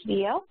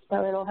HDL,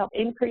 so it'll help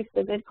increase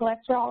the good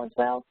cholesterol as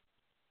well.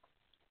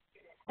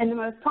 And the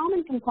most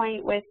common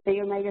complaint with the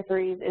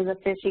omega-3s is a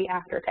fishy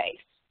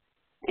aftertaste.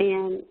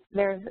 And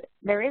there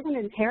is an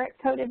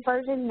enteric-coated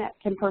version that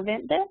can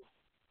prevent this,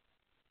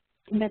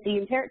 but the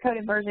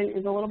enteric-coated version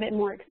is a little bit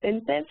more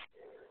expensive.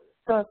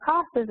 So if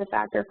cost is a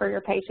factor for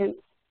your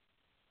patients,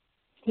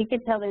 you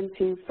could tell them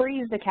to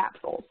freeze the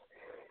capsules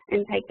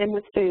and take them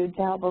with food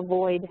to help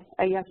avoid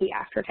a yucky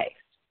aftertaste.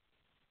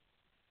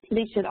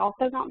 These should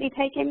also not be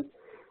taken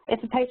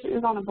if a patient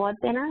is on a blood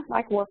thinner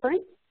like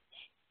warfarin.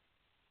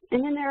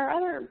 And then there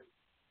are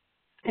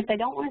if they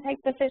don't want to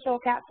take the fish oil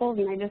capsules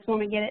and they just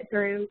want to get it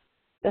through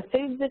the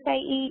foods that they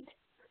eat,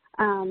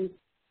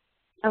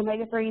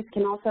 omega-3s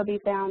can also be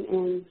found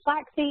in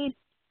flaxseed,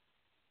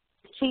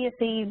 chia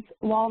seeds,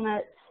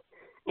 walnuts,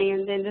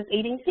 and then just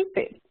eating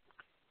seafood.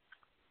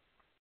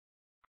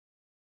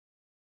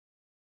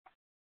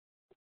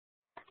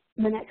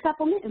 The next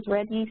supplement is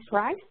red yeast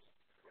rice,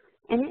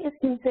 and it is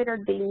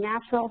considered the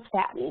natural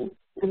statin.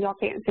 And y'all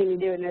can't see me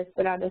doing this,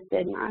 but I just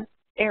did my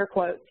air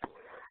quotes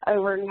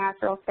over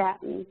natural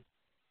statin.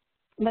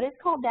 But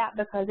it's called that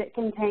because it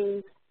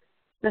contains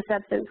the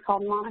substance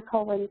called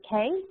monocolin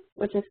K,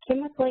 which is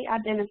chemically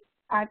identical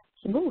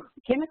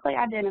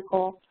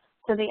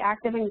to the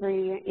active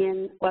ingredient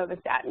in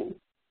lovastatin.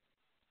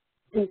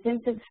 And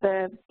since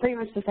it's pretty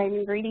much the same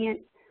ingredient,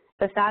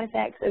 the side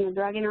effects and the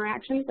drug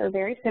interactions are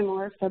very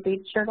similar, so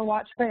be sure to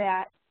watch for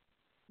that.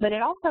 But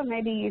it also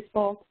may be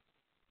useful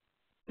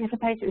if a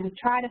patient has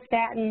tried a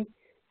statin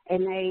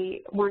and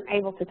they weren't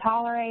able to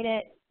tolerate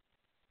it,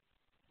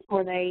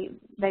 or they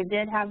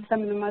did have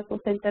some of the muscle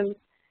symptoms.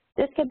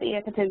 This could be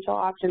a potential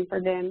option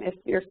for them if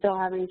you're still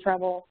having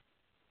trouble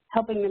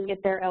helping them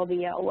get their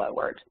LDL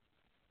lowered.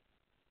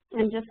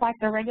 And just like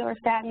the regular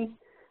statins,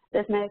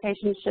 this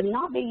medication should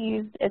not be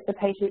used if the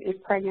patient is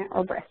pregnant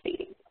or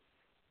breastfeeding.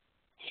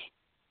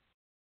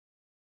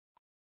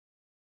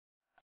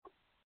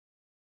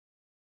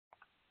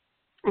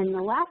 And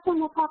the last one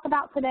we'll talk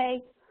about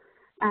today,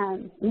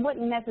 we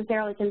wouldn't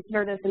necessarily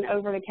consider this an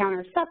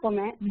over-the-counter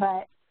supplement,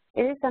 but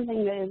it is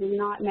something that is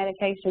not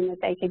medication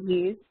that they could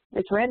use.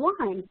 It's red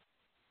wine.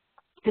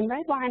 And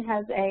red wine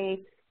has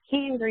a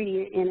key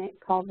ingredient in it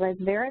called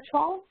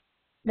resveratrol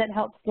that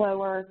helps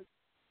lower,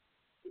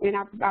 and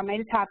I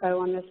made a typo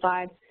on this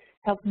slide,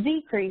 helps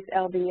decrease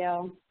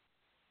LDL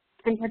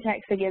and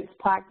protects against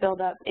plaque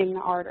buildup in the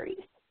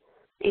arteries.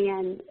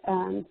 And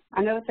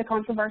I know it's a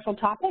controversial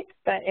topic,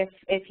 but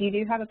if you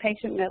do have a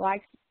patient that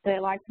likes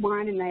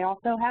wine and they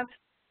also have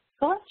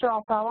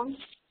cholesterol problems,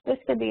 this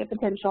could be a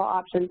potential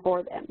option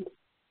for them.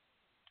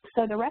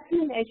 So the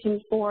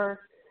recommendation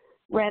for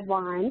red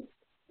wine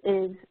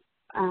is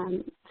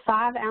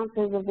 5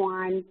 ounces of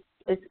wine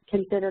is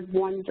considered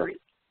 1 drink.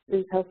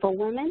 And so for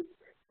women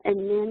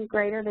and men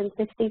greater than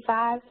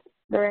 65,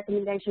 the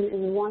recommendation is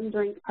 1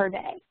 drink per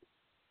day.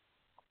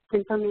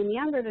 And for men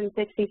younger than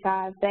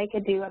 65, they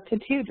could do up to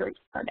 2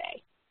 drinks per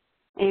day.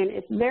 And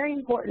it's very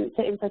important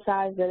to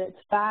emphasize that it's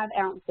 5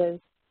 ounces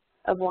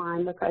of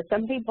wine because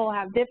some people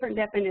have different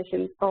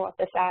definitions for what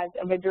the size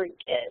of a drink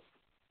is.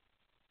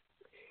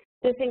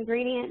 This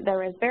ingredient, the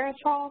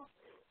resveratrol,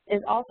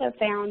 is also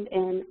found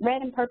in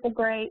red and purple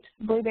grapes,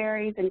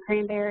 blueberries, and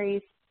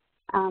cranberries,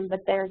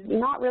 but there's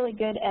not really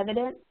good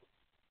evidence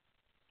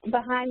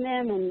behind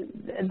them,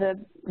 and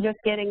just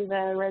getting the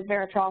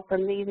resveratrol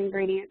from these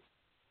ingredients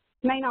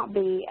may not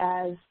be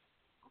as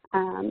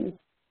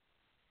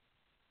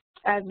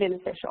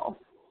beneficial.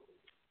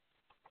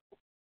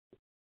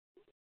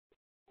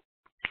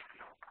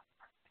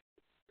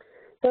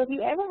 So if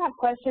you ever have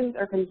questions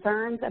or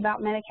concerns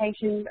about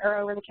medications or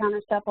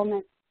over-the-counter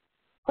supplements,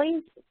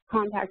 please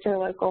contact your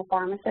local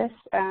pharmacist.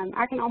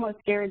 I can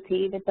almost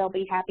guarantee that they'll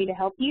be happy to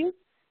help you,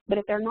 but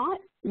if they're not,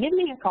 give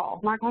me a call.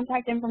 My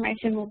contact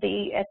information will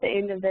be at the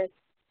end of the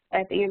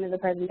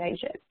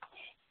presentation.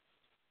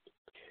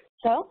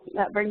 So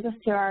that brings us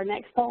to our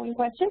next polling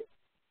question.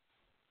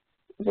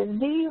 Do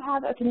you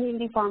have a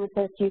community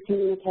pharmacist you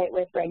communicate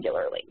with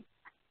regularly?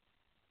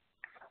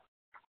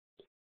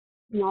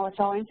 And I'll let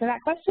y'all answer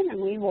that question, and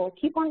we will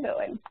keep on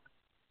going.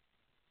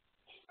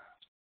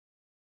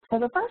 So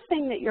the first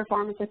thing that your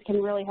pharmacist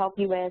can really help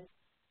you with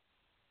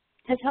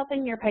is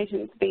helping your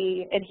patients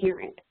be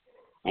adherent.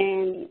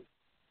 And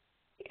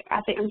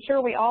I'm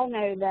sure we all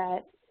know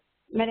that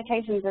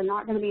medications are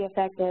not going to be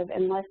effective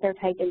unless they're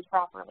taken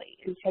properly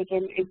and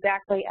taken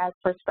exactly as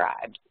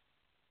prescribed.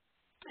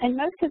 And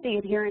most of the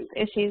adherence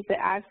issues that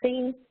I've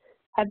seen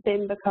have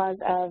been because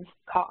of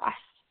cost.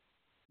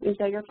 And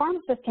so your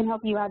pharmacist can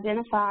help you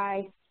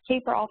identify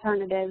cheaper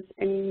alternatives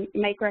and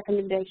make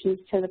recommendations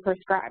to the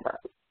prescriber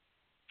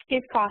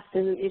if cost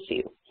is an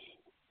issue.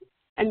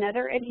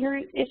 Another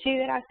adherence issue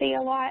that I see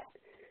a lot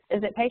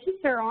is that patients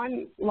are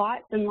on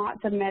lots and lots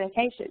of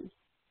medications.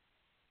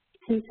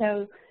 And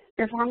so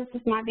your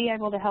pharmacist might be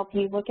able to help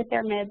you look at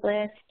their med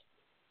list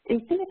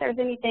and see if there's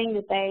anything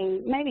that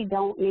they maybe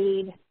don't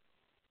need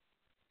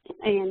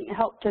and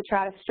help to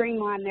try to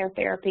streamline their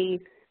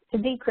therapy to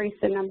decrease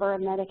the number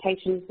of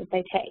medications that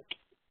they take.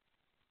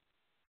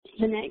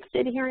 The next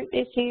adherence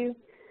issue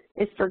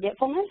is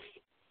forgetfulness,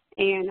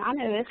 and I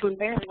know this one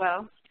very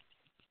well.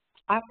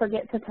 I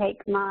forget to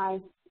take my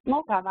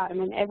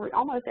multivitamin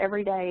almost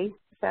every day,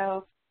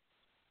 so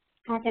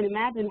I can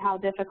imagine how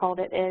difficult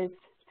it is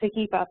to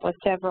keep up with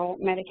several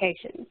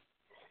medications.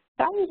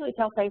 So I usually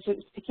tell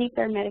patients to keep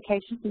their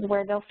medications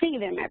where they'll see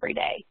them every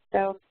day.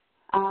 So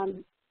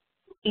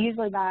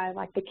usually by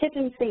like the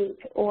kitchen sink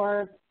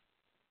or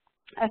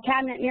a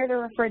cabinet near the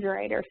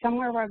refrigerator,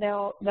 somewhere where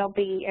they'll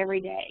be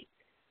every day.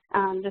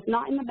 Just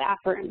not in the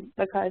bathroom,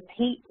 because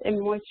heat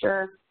and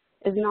moisture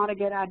is not a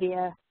good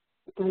idea.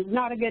 It's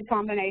not a good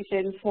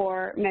combination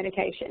for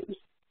medications.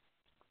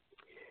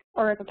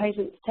 Or if a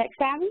patient's tech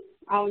savvy,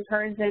 I'll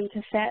encourage them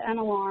to set an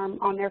alarm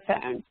on their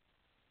phone.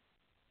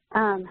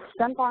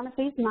 Some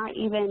pharmacies might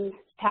even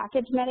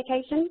package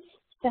medications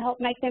to help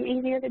make them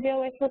easier to deal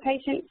with for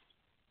patients.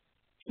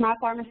 My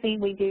pharmacy,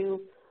 we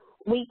do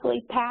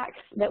weekly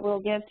packs that we'll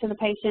give to the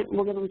patient.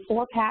 We'll give them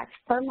 4 packs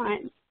per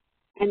month,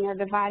 and they're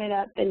divided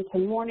up into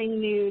morning,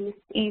 noon,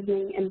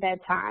 evening, and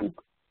bedtime.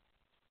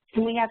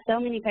 And we have so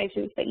many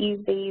patients that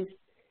use these,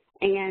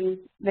 and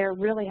they're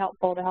really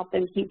helpful to help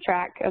them keep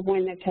track of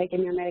when they've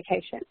taken their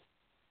medication.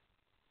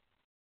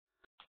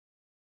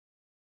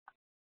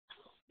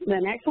 The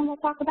next one we'll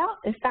talk about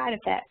is side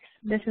effects.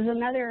 This is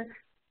another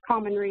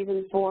common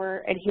reason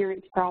for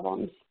adherence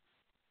problems.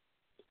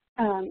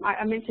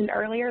 I mentioned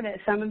earlier that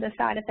some of the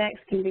side effects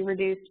can be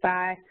reduced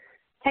by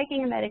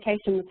taking a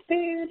medication with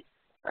food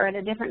or at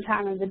a different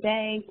time of the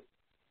day,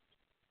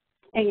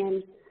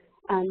 and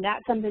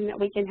that's something that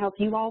we can help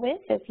you all with.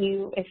 If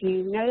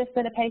you notice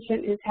that a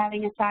patient is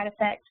having a side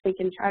effect, we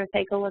can try to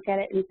take a look at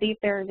it and see if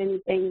there is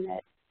anything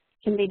that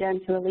can be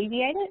done to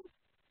alleviate it.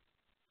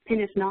 And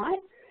if not,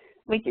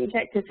 we can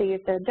check to see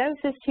if the dose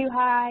is too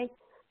high,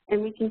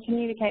 and we can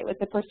communicate with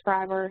the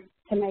prescriber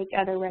to make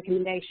other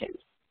recommendations.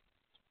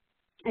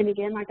 And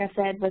again, like I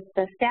said, with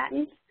the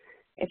statins,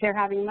 if they're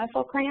having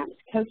muscle cramps,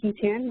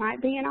 CoQ10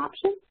 might be an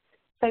option.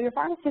 So your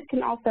pharmacist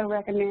can also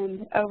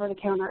recommend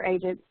over-the-counter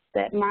agents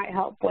that might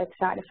help with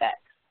side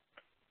effects.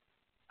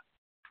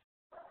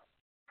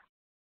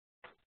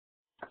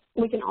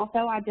 We can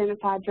also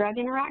identify drug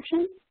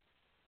interactions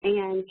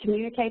and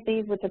communicate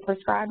these with the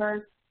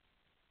prescriber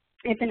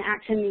if an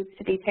action needs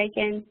to be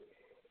taken,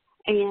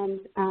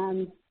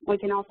 and we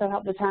can also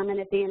help determine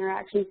if the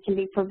interactions can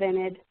be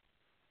prevented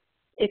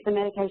if the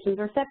medications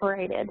are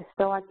separated.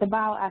 So like the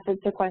bile acid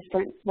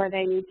sequestrants, where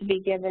they need to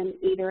be given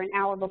either an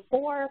hour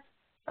before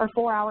or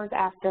 4 hours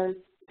after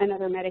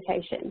another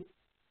medication.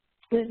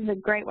 This is a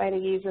great way to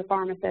use your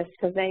pharmacist,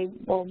 because they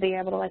will be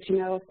able to let you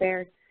know if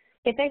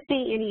they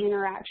see any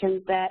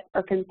interactions that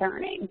are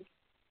concerning.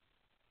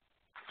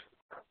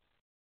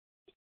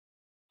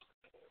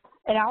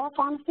 At our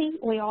pharmacy,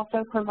 we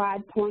also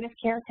provide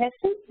point-of-care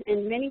testing,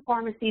 and many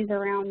pharmacies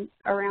around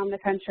the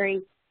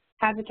country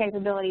have the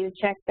capability to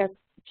check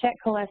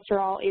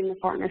cholesterol in the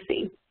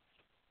pharmacy.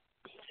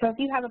 So if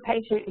you have a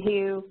patient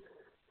who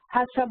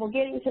has trouble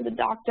getting to the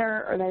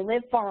doctor, or they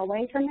live far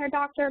away from their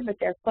doctor, but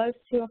they're close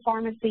to a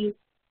pharmacy,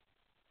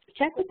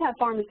 check with that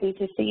pharmacy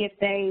to see if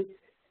they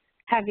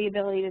have the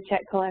ability to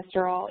check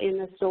cholesterol in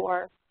the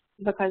store,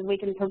 because we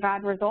can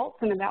provide results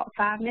in about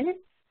 5 minutes,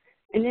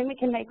 and then we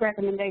can make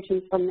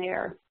recommendations from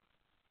there.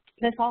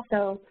 This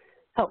also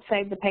helps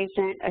save the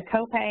patient a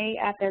copay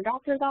at their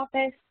doctor's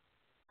office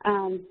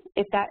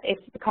if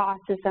the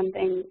cost is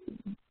something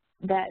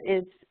that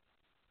is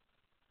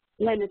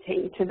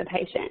limiting to the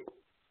patient.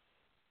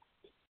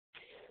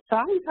 So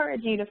I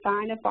encourage you to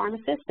find a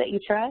pharmacist that you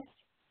trust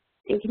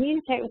and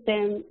communicate with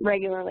them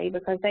regularly,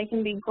 because they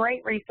can be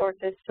great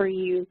resources for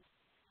you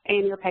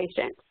and your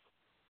patients.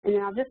 And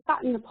then I've just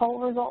gotten the poll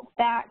results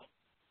back,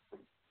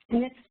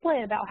 and it's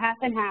split about half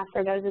and half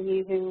for those of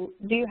you who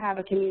do have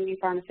a community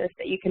pharmacist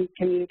that you can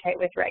communicate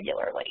with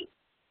regularly.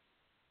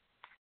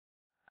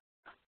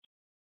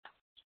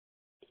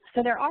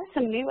 So there are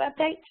some new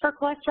updates for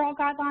cholesterol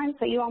guidelines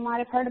that you all might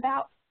have heard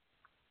about.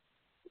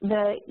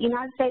 The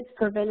United States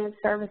Preventive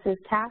Services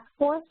Task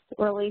Force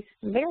released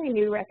very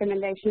new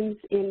recommendations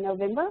in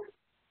November,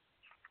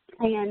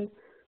 and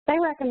they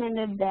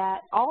recommended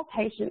that all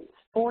patients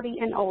 40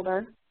 and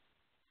older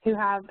who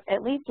have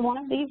at least one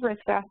of these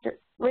risk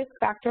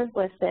factors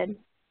listed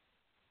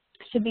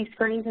should be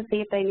screened to see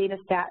if they need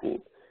a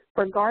statin.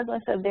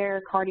 regardless of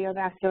their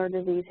cardiovascular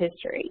disease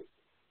history.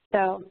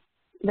 So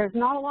there's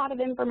not a lot of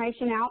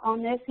information out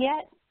on this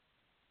yet.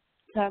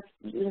 So I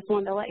just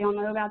wanted to let you all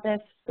know about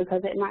this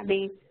because it might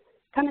be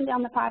coming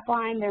down the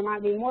pipeline. There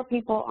might be more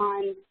people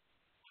on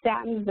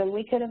statins than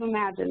we could have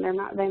imagined.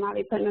 They might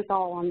be putting us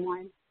all on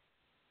one.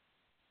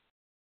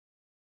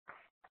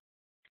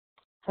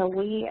 So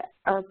we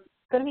are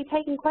going to be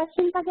taking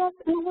questions, I guess,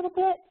 in a little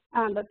bit,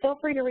 but feel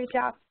free to reach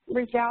out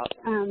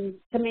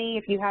to me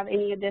if you have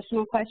any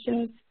additional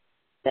questions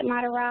that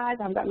might arise.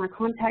 I've got my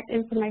contact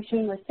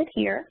information listed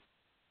here.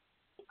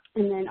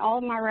 And then all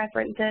of my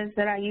references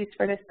that I used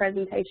for this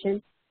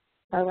presentation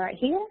are right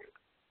here.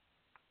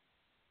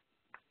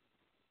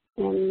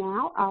 And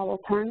now I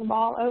will turn the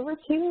ball over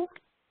to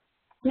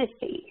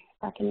Misty,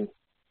 if I can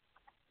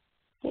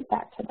get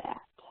back to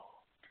that.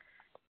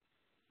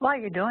 While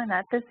you're doing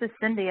that, this is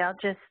Cindy. I'll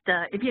just,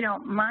 if you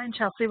don't mind,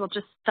 Chelsea, we'll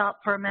just stop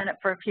for a minute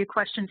for a few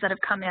questions that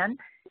have come in.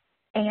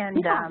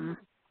 And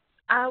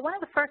one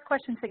of the first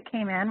questions that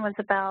came in was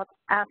about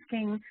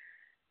asking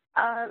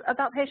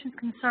about patients'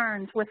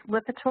 concerns with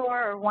Lipitor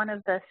or one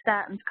of the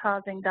statins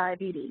causing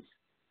diabetes.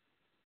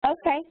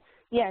 Okay,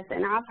 yes,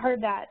 and I've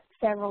heard that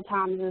several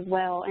times as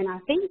well. And I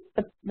think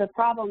the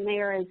problem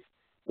there is,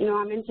 you know,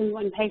 I mentioned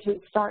when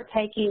patients start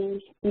taking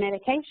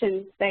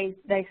medications,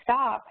 they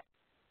stop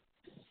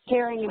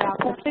caring about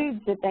the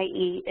foods that they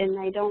eat, and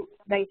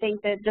they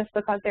think that just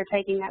because they're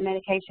taking that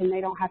medication,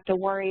 they don't have to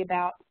worry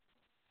about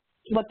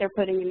what they're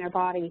putting in their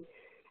body.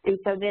 And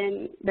so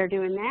then they're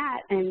doing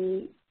that,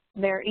 and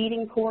they're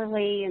eating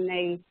poorly, and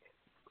they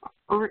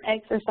aren't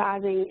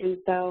exercising, and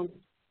so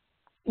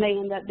they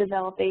end up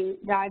developing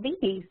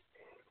diabetes.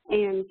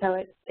 And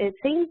so it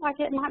seems like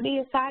it might be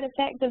a side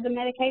effect of the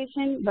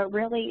medication, but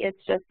really it's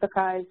just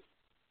because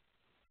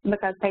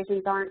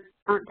patients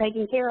aren't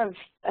taking care of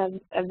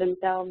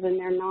themselves, and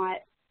they're not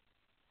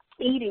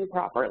eating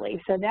properly.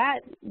 So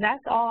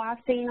that's all I've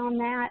seen on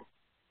that.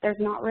 There's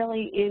not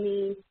really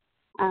any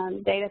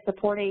data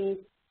supporting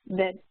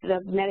that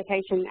the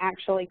medication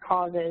actually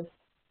causes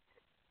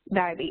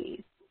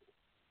diabetes.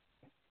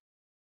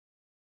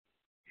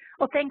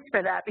 Well, thanks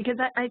for that, because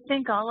I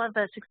think all of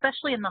us,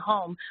 especially in the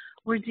home,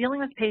 we're dealing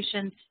with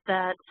patients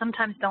that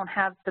sometimes don't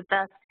have the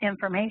best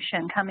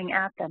information coming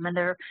at them, and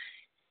they're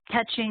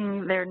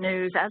catching their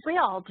news, as we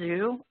all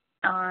do,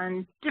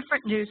 on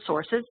different news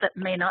sources that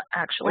may not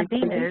actually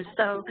be news.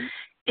 So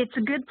it's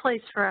a good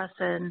place for us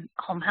in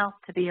home health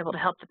to be able to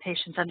help the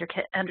patients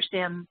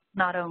understand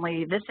not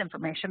only this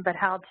information, but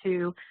how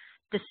to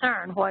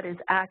discern what is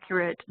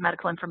accurate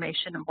medical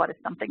information and what is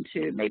something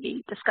to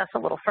maybe discuss a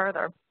little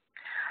further.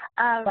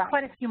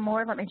 Quite a few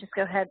more. Let me just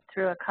go ahead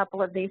through a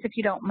couple of these, if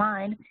you don't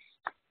mind.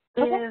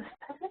 Okay. If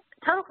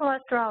total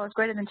cholesterol is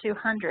greater than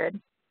 200,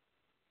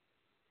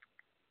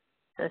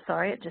 so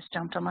sorry, it just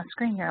jumped on my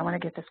screen here. I want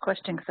to get this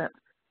question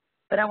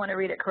but I want to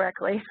read it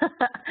correctly.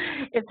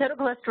 If total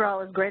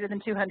cholesterol is greater than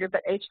 200,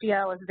 but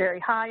HDL is very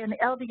high and the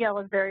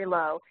LDL is very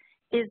low,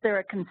 is there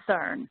a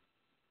concern?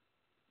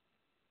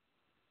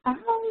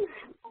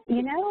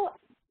 You know,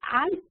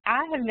 I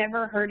have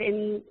never heard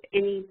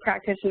any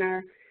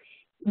practitioner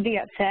be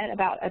upset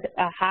about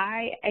a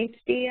high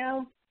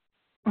HDL.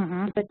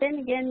 Mm-hmm. But then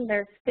again,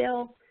 there's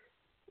still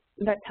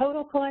the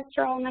total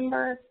cholesterol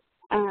number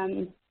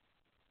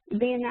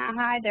being that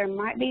high. There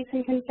might be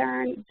some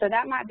concern, so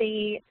that might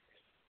be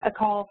a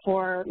call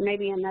for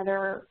maybe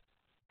another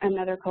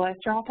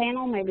cholesterol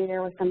panel. Maybe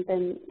there was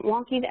something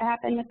wonky that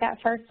happened with that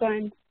first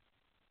one,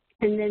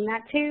 and then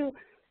that too,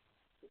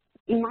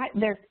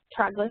 their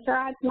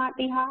triglycerides might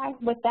be high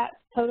with that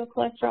total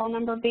cholesterol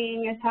number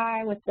being as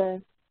high with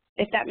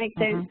if that makes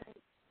sense.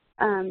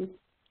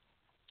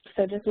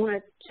 So just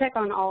want to check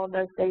on all of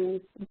those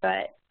things.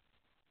 But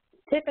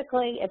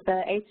typically, if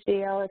the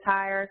HDL is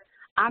higher,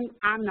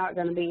 I'm not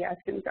going to be as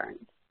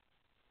concerned.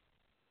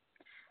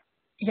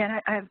 Yeah,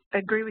 and I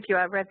agree with you.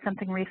 I read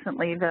something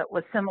recently that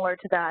was similar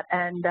to that,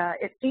 and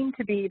it seemed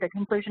to be the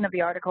conclusion of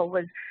the article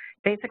was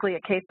basically a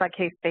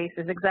case-by-case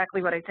basis,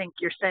 exactly what I think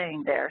you're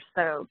saying there.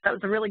 So that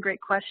was a really great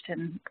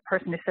question, the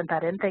person who sent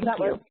that in. Thank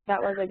you.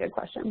 That was a good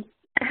question.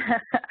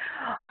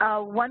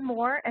 One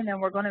more, and then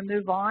we're going to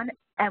move on,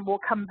 and we'll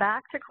come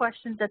back to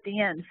questions at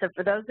the end. So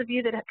for those of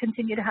you that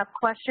continue to have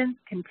questions,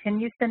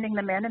 continue sending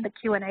them in the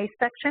Q&A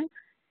section,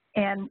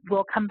 and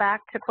we'll come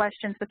back to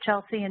questions with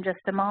Chelsea in just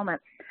a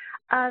moment.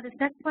 This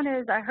next one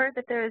is, I heard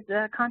that there's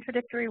a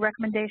contradictory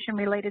recommendation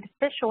related to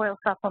fish oil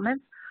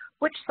supplements.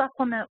 Which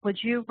supplement would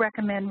you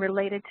recommend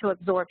related to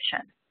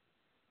absorption?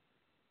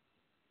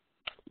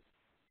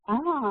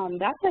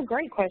 That's a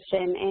great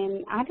question,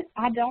 and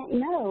I don't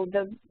know.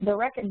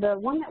 The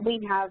one that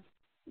we have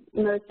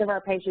most of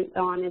our patients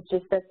on is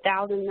just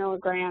 1,000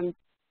 milligrams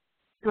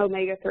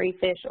omega-3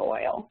 fish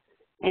oil,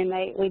 and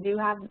we do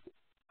have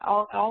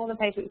all of the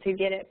patients who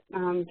get it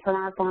from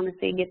our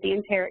pharmacy get the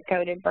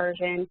enteric-coated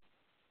version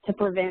to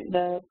prevent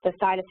the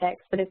side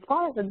effects. But as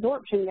far as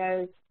absorption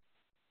goes,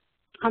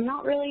 I'm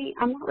not really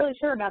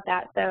sure about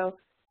that. So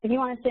if you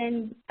want to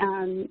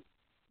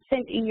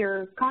send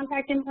your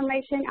contact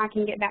information, I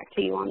can get back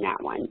to you on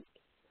that one.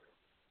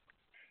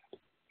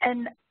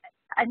 And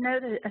I know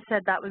that I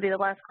said that would be the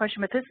last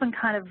question, but this one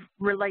kind of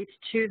relates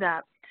to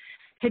that.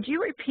 Could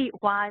you repeat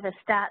why the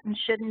statin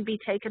shouldn't be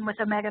taken with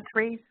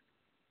omega-3s?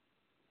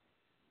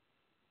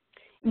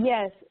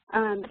 Yes,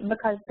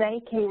 because they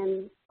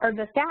can, or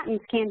the statins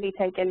can be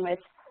taken with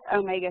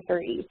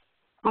omega-3s.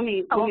 Let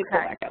me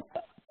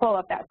pull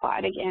up that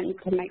slide again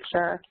to make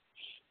sure.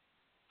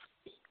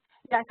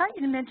 Yeah, I thought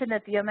you mentioned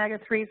that the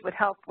omega-3s would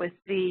help with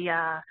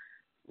the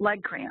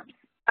leg cramps.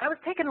 I was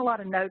taking a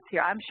lot of notes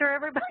here. I'm sure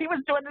everybody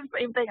was doing the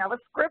same thing. I was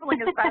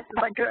scribbling as fast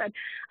as I could.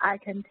 I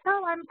can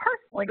tell I'm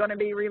personally going to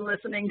be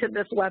re-listening to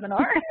this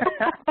webinar.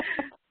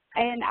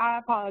 And I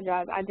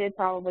apologize. I did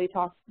probably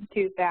talk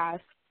too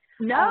fast.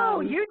 No,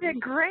 you did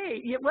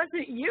great. It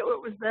wasn't you.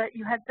 It was that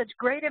you had such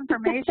great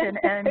information.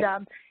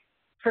 And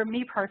for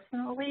me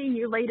personally,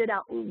 you laid it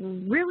out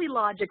really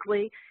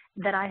logically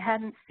that I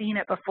hadn't seen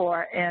it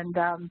before.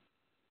 And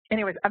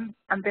anyways, I'm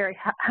very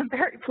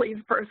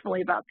pleased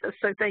personally about this.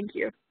 So thank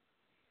you.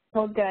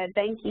 Well, good.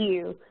 Thank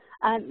you.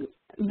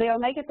 The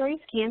omega-3s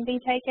can be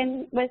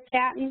taken with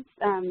statins.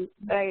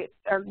 They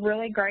are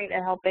really great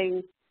at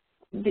helping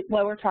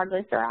lower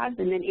triglycerides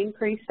and then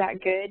increase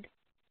that good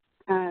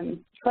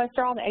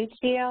cholesterol, the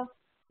HDL.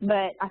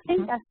 But I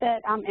think I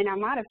said, and I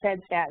might have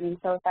said statins,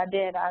 so if I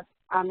did, I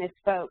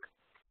misspoke.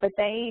 But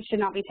they should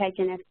not be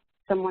taken if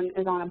someone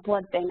is on a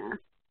blood thinner.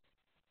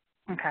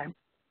 Okay.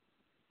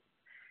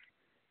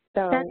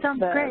 So that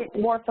sounds great.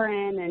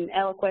 Warfarin and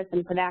Eliquis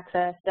and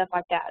Pradaxa, stuff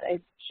like that, they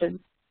should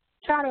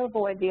try to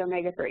avoid the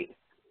omega-3s.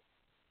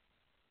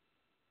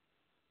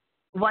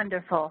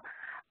 Wonderful.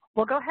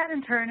 We'll go ahead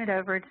and turn it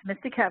over to Ms.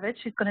 Dukevich,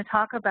 who's going to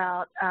talk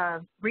about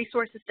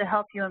resources to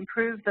help you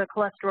improve the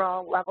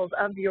cholesterol levels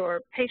of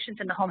your patients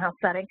in the home health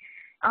setting.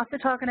 Also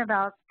talking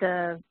about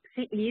the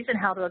CEs and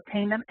how to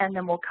obtain them, and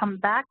then we'll come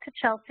back to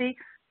Chelsea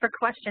for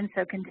questions.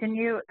 So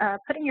continue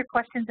putting your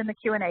questions in the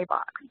Q&A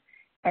box.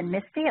 And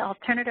Misty, I'll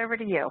turn it over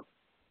to you.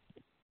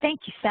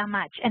 Thank you so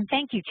much, and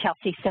thank you,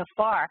 Chelsea, so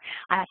far.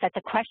 I thought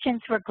the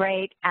questions were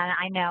great, and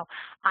I know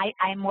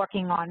I'm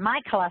working on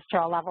my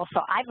cholesterol level, so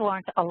I've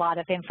learned a lot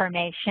of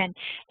information,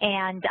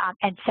 and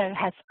so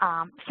has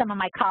some of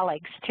my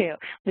colleagues, too.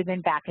 We've been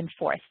back and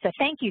forth, so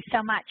thank you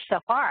so much so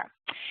far.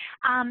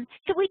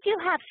 So we do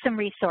have some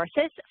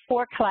resources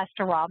for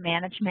cholesterol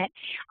management.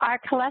 Our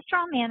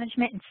cholesterol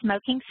management and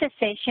smoking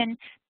cessation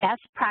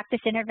best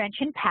practice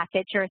intervention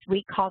package, or as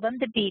we call them,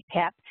 the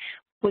BPIP,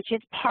 which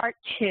is part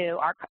 2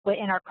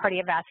 in our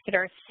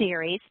cardiovascular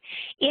series.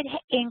 It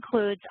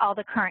includes all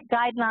the current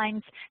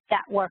guidelines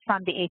that were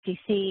from the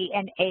ATC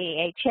and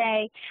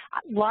AHA.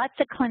 Lots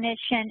of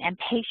clinician and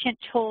patient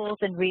tools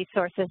and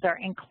resources are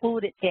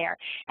included there,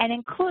 and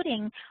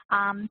including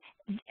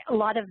a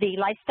lot of the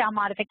lifestyle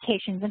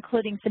modifications,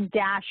 including some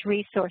DASH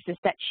resources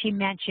that she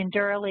mentioned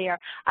earlier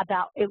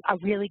about a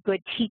really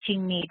good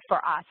teaching need for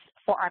us,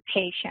 for our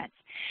patients.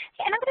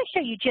 And I'm going to show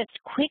you just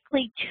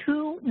quickly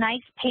 2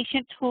 nice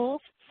patient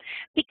tools,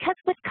 because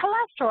with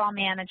cholesterol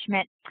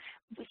management,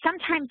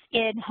 sometimes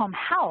in home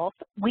health,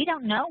 we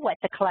don't know what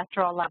the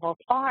cholesterol levels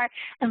are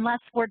unless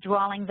we're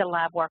drawing the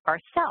lab work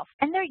ourselves,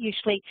 and they're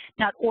usually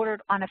not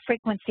ordered on a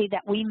frequency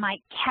that we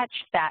might catch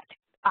that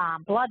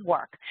blood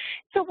work.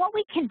 So what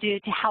we can do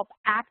to help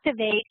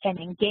activate and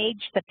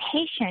engage the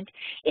patient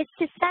is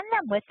to send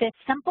them with this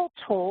simple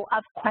tool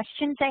of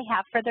questions they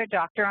have for their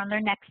doctor on their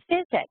next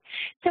visit.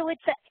 So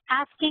it's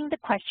asking the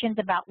questions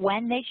about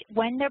when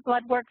their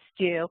blood work's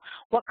due,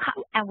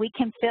 and we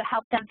can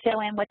help them fill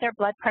in what their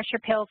blood pressure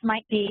pills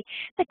might be,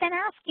 but then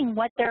asking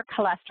what their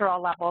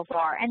cholesterol levels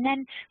are. And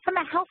then from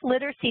a health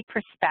literacy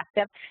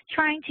perspective,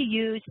 trying to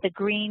use the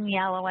green,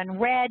 yellow,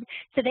 and red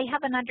so they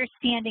have an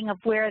understanding of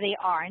where they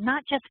are, and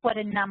not just what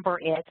a number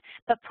is,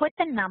 but put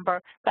the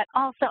number, but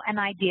also an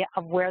idea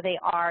of where they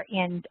are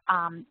in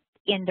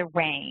the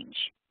range.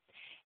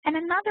 And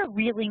another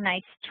really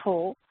nice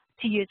tool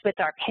to use with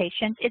our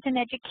patients is an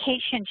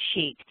education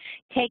sheet,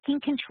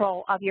 taking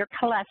control of your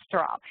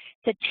cholesterol.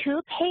 It's a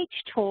 2-page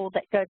tool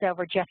that goes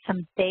over just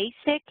some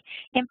basic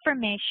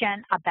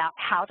information about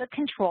how to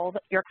control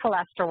your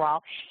cholesterol.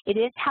 It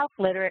is health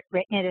literate,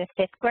 written at a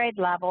 5th grade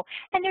level,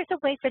 and there's a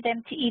way for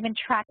them to even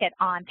track it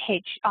on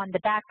the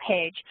back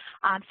page,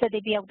 so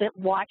they'd be able to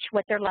watch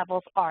what their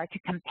levels are to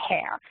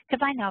compare.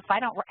 Because I know if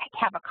I don't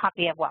have a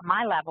copy of what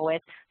my level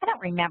is, I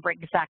don't remember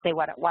exactly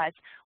what it was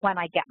when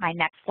I get my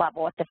next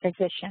level at the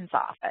physician's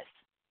office.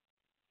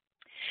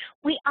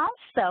 We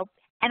also,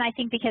 and I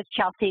think because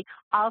Chelsea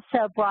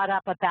also brought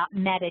up about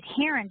med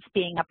adherence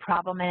being a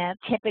problem, and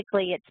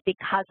typically it's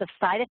because of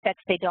side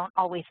effects they don't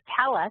always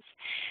tell us,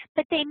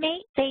 but they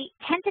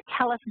tend to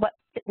tell us what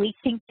we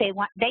think they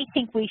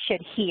think we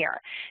should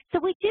hear. So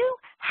we do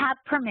have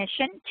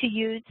permission to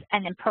use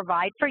and then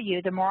provide for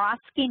you the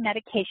Morosky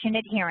Medication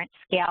Adherence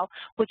Scale,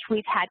 which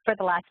we've had for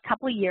the last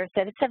couple of years,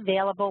 that it's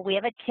available. We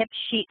have a tip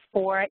sheet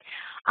for it.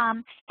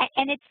 And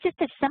it's just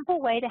a simple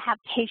way to have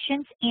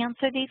patients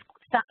answer these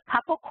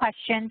couple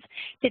questions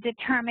to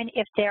determine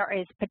if there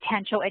is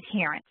potential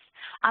adherence.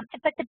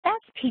 But the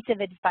best piece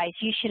of advice,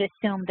 you should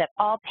assume that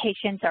all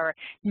patients are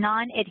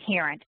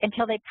non-adherent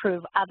until they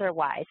prove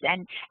otherwise,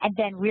 and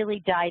then really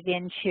dive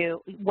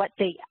into what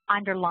the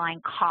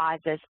underlying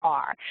causes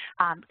are,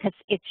 because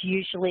it's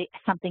usually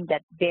something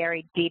that's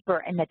buried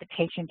deeper and that the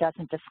patient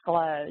doesn't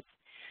disclose.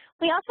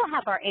 We also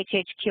have our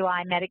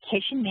HHQI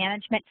medication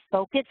management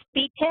focus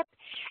B-tip,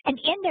 and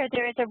in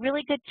there is a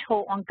really good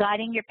tool on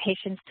guiding your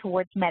patients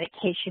towards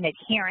medication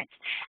adherence,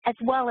 as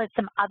well as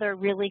some other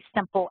really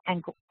simple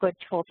and good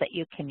tools that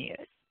you can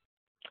use.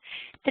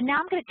 So now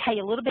I'm going to tell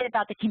you a little bit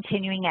about the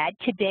continuing ed.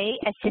 Today,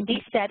 as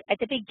Cindy said at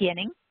the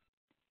beginning,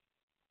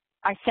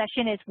 our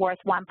session is worth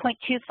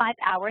 1.25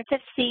 hours of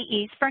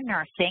CEs for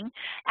nursing.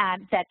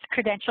 That's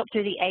credentialed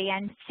through the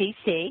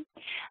ANCC.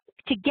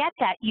 To get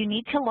that, you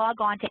need to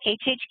log on to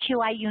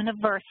HHQI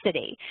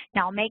University.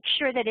 Now, make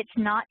sure that it's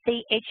not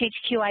the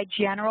HHQI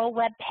general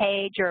web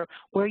page or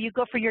where you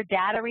go for your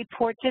data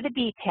reports or the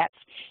BTIPs.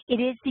 It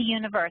is the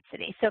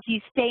university. So if you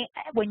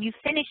when you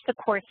finish the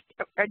course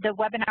or the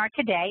webinar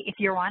today, if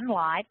you're on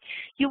live,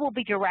 you will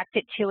be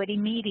directed to it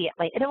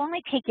immediately. It'll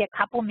only take you a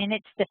couple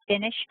minutes to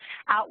finish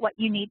out what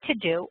you need to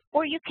do,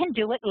 or you can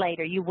do it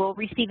later. You will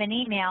receive an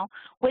email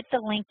with the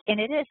link in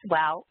it as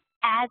well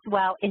as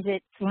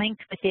it's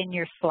linked within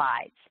your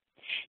slides.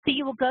 So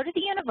you will go to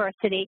the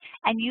university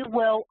and you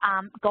will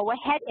go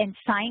ahead and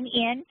sign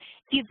in.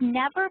 If you've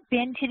never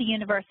been to the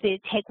university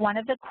to take one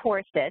of the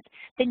courses,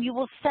 then you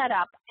will set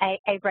up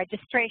a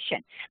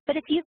registration. But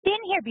if you've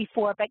been here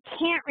before but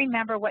can't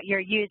remember what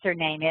your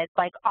username is,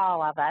 like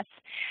all of us,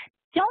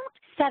 don't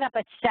set up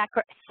a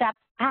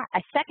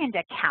second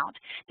account,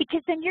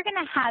 because then you're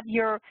going to have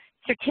your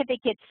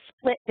certificates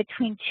split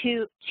between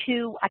two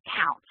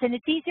accounts, and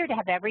it's easier to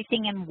have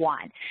everything in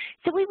one.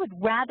 So we would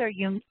rather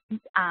you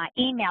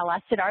email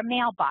us at our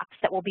mailbox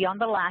that will be on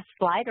the last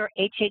slide, or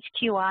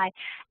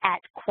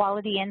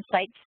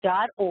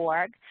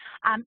hhqi@qualityinsights.org,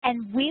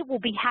 and we will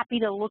be happy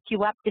to look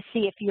you up to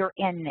see if you're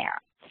in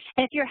there.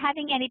 And if you're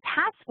having any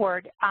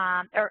password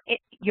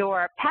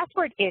your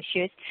password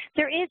issues,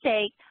 there is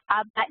a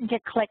button to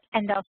click,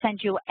 and they'll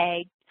send you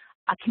a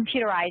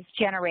computerized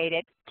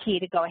generated key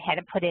to go ahead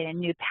and put in a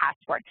new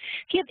password.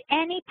 If you have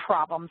any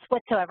problems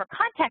whatsoever,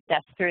 contact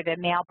us through the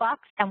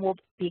mailbox, and we'll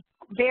be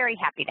very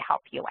happy to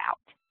help you out.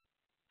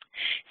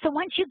 So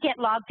once you get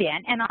logged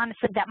in, and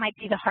honestly that might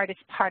be the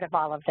hardest part of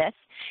all of this,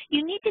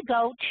 you need to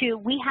go to,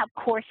 we have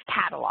course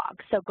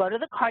catalogs. So go to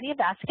the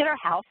Cardiovascular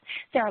Health.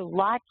 There are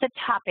lots of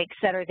topics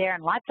that are there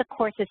and lots of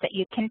courses that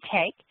you can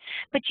take,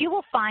 but you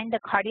will find the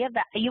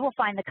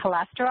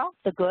cholesterol,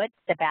 the good,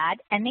 the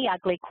bad, and the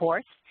ugly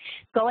course.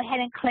 Go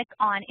ahead and click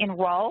on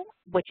Enroll,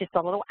 which is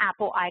the little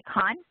apple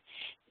icon.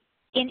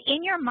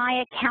 In your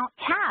My Account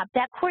tab,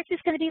 that course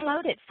is going to be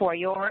loaded for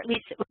you, or at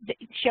least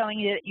showing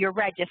you that you're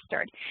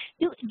registered.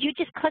 You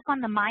just click on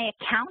the My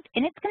Account,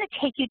 and it's going to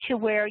take you to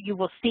where you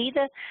will see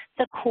the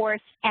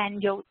course,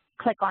 and you'll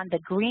click on the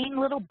green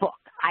little book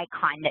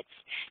icon that's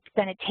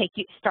going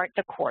to start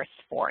the course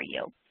for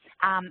you.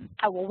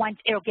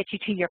 It'll get you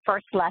to your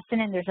first lesson,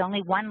 and there's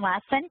only one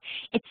lesson.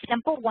 It's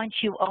simple. Once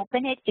you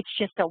open it, it's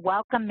just a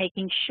welcome,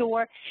 making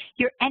sure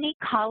any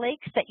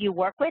colleagues that you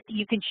work with,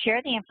 you can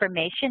share the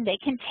information. They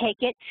can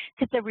take it,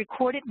 because the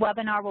recorded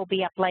webinar will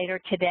be up later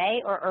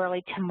today or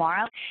early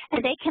tomorrow,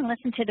 and they can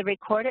listen to the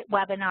recorded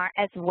webinar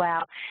as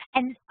well.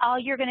 And all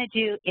you're going to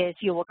do is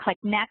you will click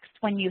Next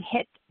when you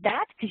hit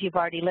that, because you've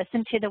already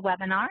listened to the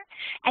webinar,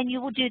 and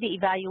you will do the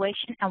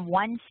evaluation and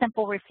one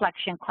simple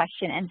reflection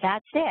question, and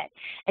that's it.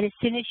 And as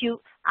soon as you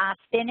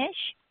finish,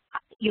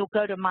 you'll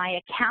go to My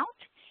Account,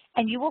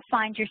 and you will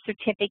find your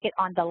certificate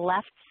on the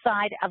left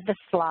side of the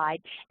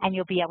slide, and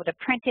you'll be able to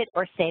print it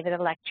or save it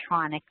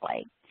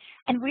electronically.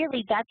 And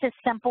really, that's as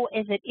simple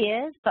as it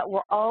is, but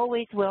we're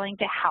always willing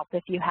to help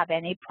if you have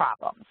any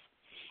problems.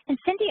 And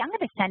Cindy, I'm going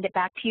to send it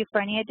back to you for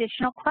any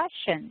additional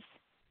questions.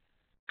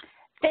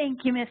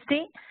 Thank you,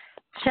 Misty.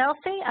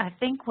 Chelsea, I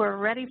think we're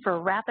ready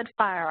for rapid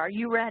fire. Are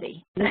you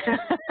ready?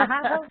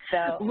 I hope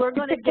so. We're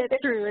going to get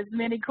through as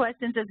many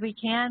questions as we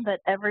can,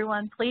 but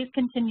everyone, please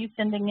continue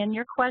sending in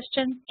your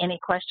questions. Any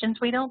questions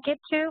we don't get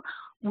to,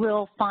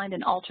 we'll find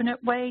an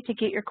alternate way to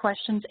get your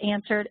questions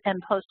answered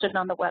and posted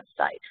on the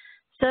website.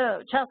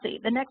 So, Chelsea,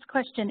 the next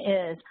question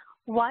is,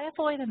 why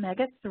avoid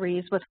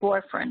omega-3s with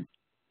warfarin?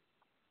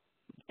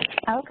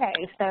 Okay,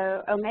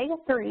 so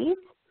omega-3s,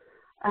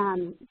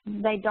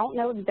 they don't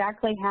know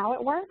exactly how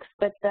it works,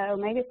 but the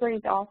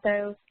omega-3s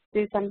also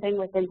do something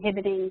with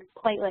inhibiting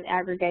platelet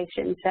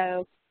aggregation.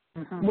 So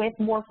with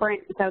warfarin,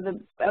 so the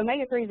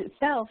omega-3s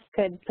itself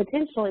could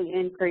potentially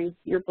increase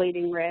your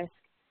bleeding risk,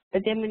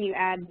 but then when you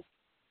add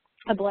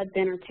a blood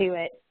thinner to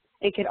it,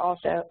 it could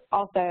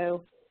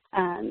also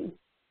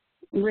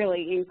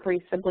really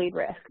increase the bleed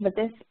risk. But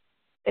this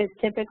is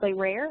typically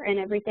rare, and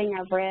everything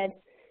I've read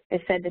has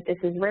said that this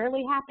has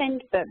rarely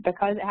happened, but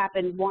because it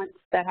happened once,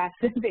 that has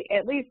to be,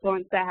 at least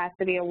once, that has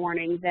to be a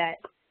warning that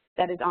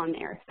is on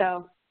there.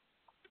 So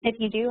if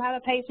you do have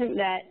a patient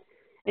that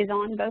is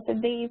on both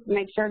of these,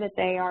 make sure that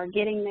they are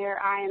getting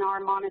their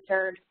INR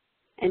monitored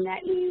and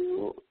that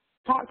you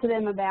talk to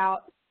them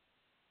about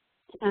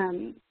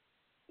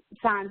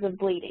signs of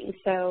bleeding.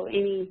 So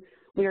any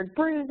weird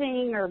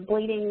bruising or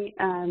bleeding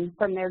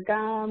from their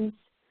gums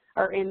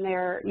or in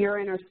their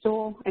urine or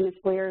stool, and if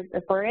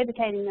we're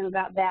educating them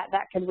about that,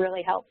 that can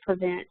really help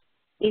prevent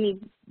any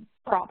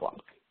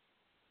problems.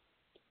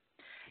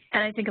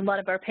 And I think a lot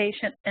of our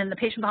patient and the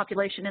patient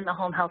population in the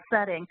home health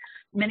setting,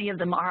 many of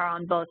them are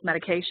on both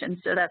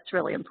medications, so that's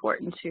really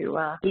important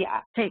to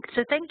take.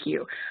 So thank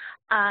you.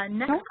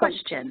 Next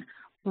question,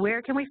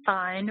 where can we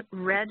find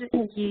red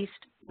yeast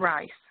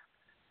rice?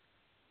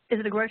 Is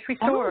it a grocery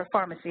store or a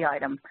pharmacy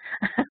item?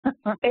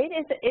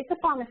 It's a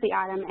pharmacy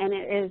item, and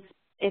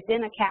it's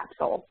in a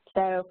capsule.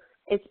 So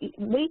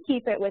we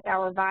keep it with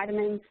our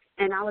vitamins,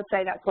 and I would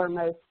say that's where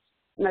most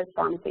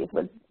pharmacies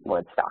would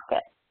stock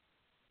it.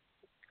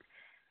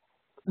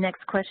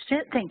 Next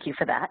question, thank you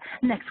for that.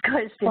 Next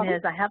question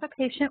is, I have a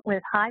patient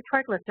with high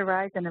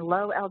triglycerides and a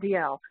low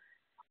LDL.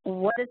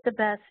 What is the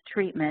best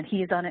treatment?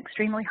 He is on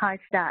extremely high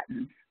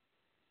statins.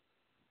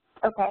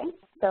 Okay,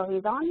 so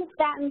he's on the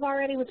statins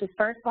already, which is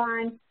first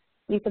line.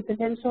 You could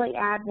potentially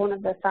add one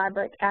of the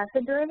fibric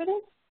acid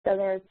derivatives. So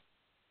there's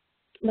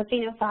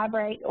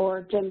methanofibrate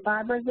or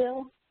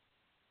gemfibrozil,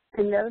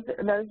 and those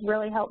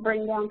really help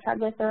bring down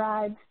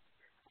triglycerides.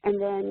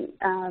 And then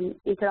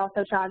you could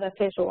also try the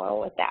fish oil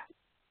with that.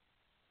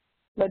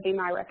 Would be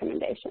my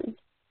recommendation.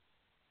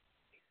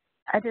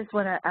 I just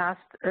want to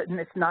ask, and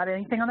it's not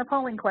anything on the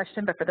polling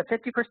question, but for the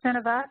 50%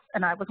 of us,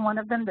 and I was one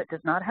of them that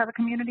does not have a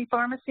community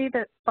pharmacy,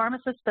 that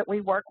pharmacists that we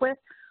work with,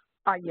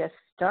 are you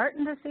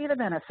starting to see the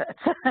benefits?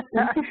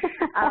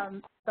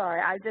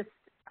 Sorry,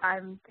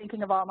 I'm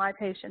thinking of all my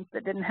patients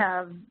that didn't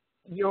have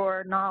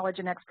your knowledge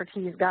and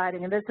expertise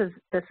guiding, and this is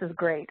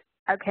great.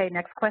 Okay,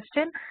 next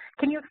question.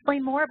 Can you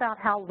explain more about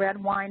how red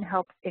wine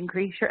helps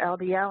increase your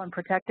LDL and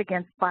protect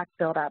against plaque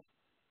buildup?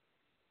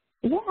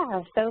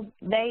 Yeah, so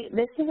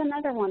this is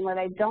another one where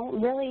they don't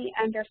really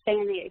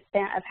understand the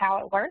extent of how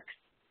it works,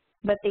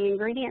 but the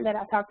ingredient that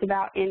I talked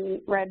about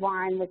in red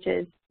wine, which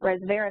is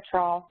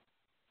resveratrol,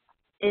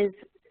 is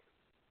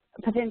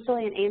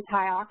potentially an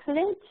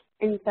antioxidant,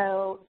 and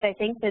so they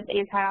think that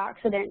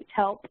antioxidants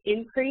help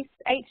increase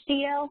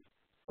HDL,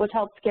 which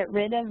helps get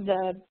rid of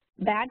the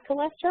bad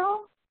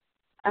cholesterol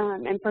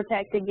and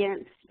protect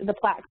against the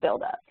plaque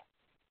buildup.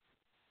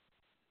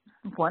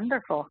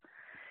 Wonderful.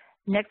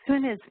 Next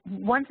one is,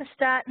 once a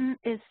statin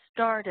is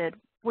started,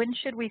 when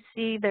should we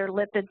see their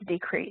lipids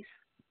decrease?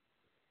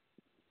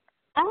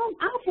 I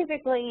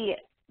typically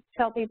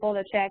tell people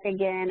to check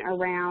again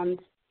around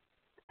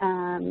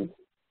 3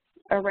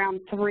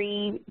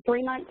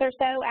 months or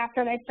so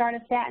after they start a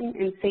statin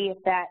and see if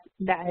that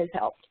has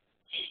helped.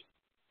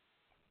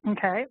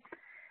 Okay.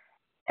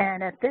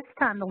 And at this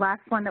time, the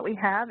last one that we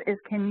have is,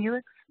 can you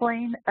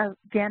explain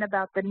again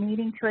about the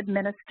needing to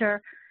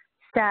administer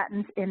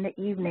statins in the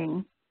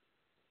evening?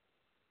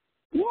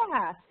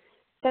 Yeah,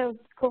 so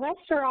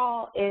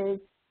cholesterol is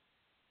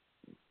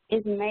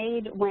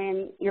made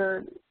when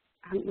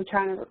I'm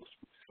trying to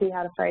see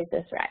how to phrase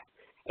this right.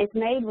 It's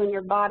made when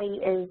your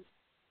body is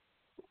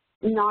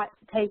not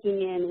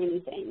taking in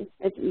anything.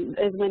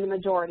 Is when the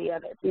majority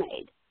of it's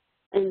made.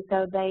 And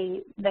so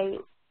they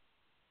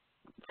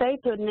say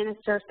to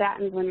administer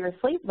statins when you're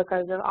asleep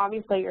because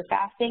obviously you're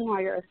fasting while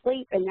you're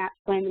asleep, and that's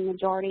when the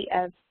majority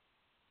of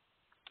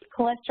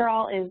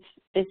cholesterol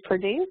is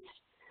produced.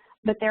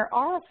 But there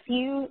are a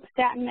few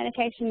statin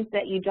medications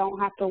that you don't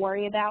have to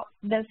worry about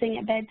dosing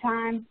at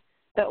bedtime.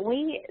 But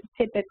we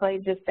typically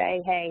just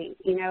say, hey,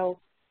 you know,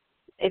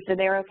 if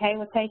they're okay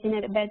with taking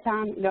it at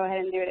bedtime, go ahead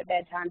and do it at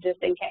bedtime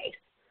just in case.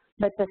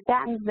 But the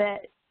statins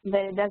that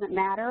it doesn't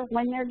matter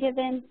when they're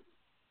given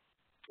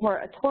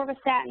were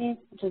atorvastatin,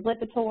 which is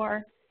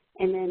Lipitor,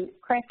 and then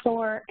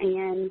Crestor,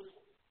 and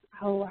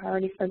I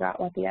already forgot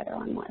what the other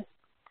one was.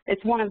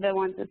 It's one of the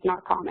ones that's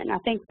not common. I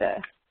think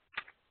the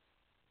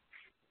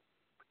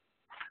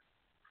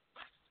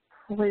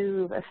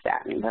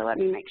fluvastatin, but let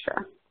me make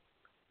sure.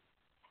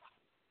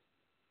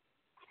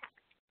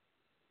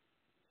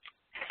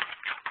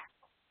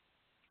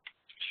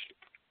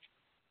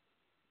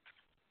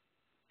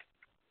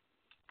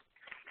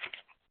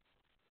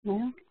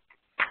 Well,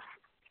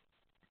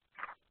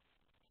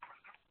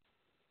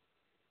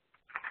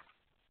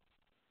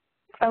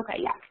 okay,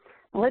 yeah.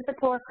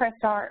 Lipitor,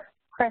 Crestor,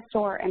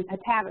 and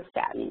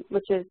pitavastatin,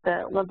 which is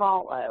the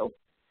Livalo.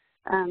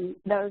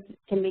 Those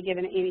can be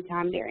given at any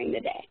time during the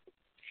day.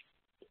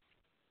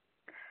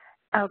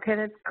 Okay,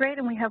 that's great.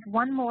 And we have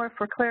one more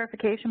for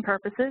clarification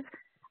purposes,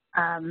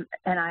 and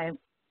I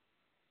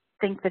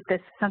think that this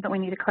is something we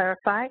need to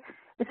clarify.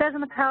 It says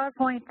in the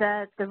PowerPoint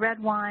that the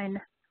red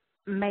wine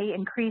may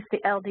increase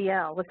the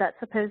LDL. Was that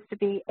supposed to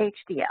be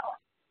HDL?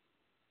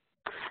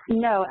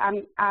 No,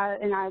 and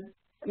I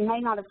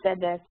may not have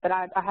said this, but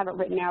I have it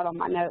written out on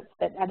my notes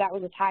that that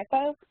was a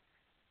typo,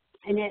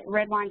 and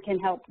red wine can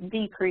help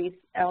decrease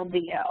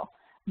LDL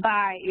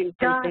by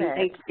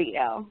increasing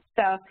HDL.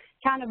 So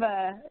kind of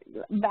a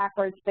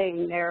backwards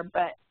thing there,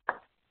 but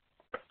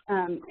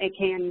it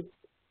can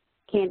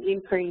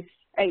increase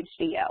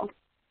HDL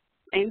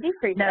and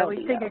decrease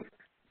LDL.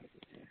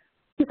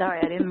 Sorry,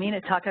 I didn't mean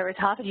to talk over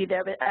top of you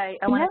there, but I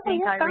want to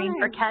thank Irene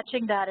for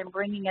catching that and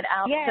bringing it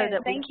out so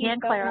that we can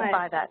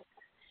clarify that.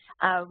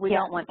 We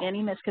don't want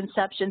any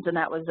misconceptions, and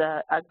that was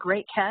a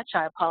great catch.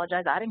 I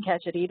apologize. I didn't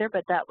catch it either,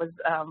 but that was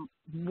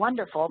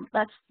wonderful.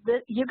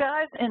 You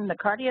guys in the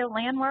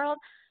CardioLAN world,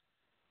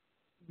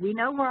 we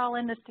know we're all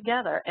in this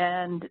together,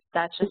 and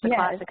that's just a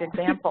classic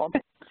example.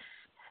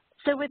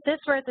 So with this,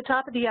 we're at the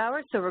top of the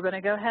hour, so we're going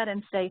to go ahead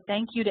and say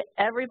thank you to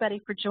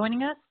everybody for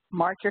joining us.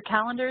 Mark your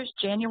calendars.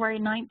 January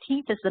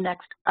 19th is the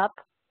next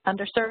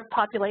underserved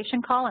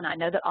population call, and I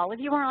know that all of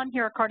you are on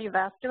here are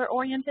cardiovascular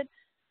oriented,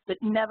 but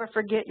never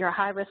forget your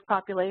high-risk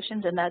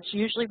populations, and that's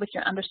usually with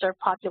your underserved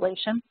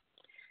population.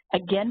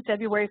 Again,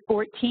 February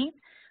 14th,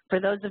 for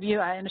those of you,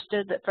 I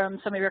understood that from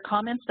some of your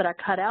comments that I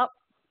cut out,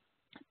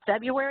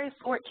 February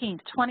 14th,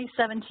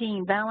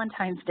 2017,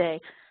 Valentine's Day,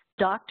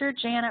 Dr.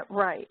 Janet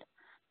Wright,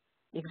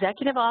 the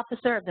Executive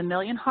Officer of the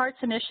Million Hearts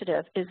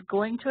Initiative, is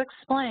going to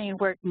explain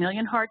where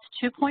Million Hearts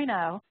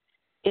 2.0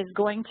 is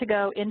going to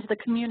go into the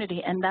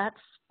community, and that's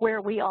where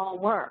we all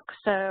work.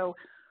 So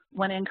I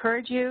want to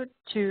encourage you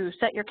to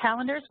set your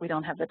calendars. We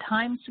don't have the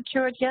time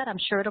secured yet. I'm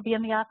sure it'll be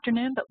in the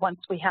afternoon, but once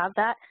we have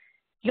that,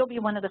 you'll be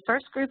one of the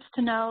first groups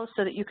to know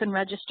so that you can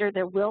register.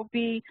 There will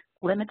be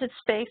limited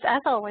space,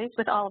 as always,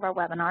 with all of our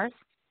webinars,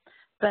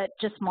 but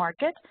just mark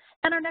it.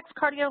 And our next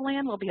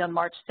CardioLAN will be on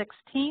March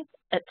 16th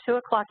at 2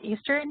 o'clock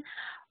Eastern.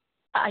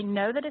 I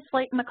know that it's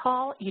late in the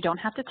call. You don't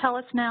have to tell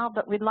us now,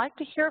 but we'd like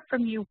to hear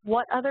from you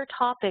what other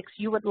topics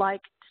you would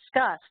like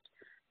discussed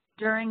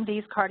during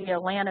these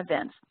CardioLAN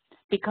events.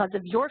 Because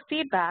of your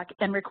feedback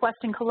and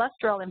requesting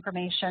cholesterol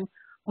information,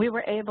 we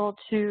were able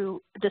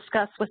to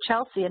discuss with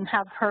Chelsea and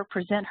have her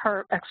present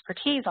her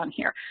expertise on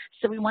here.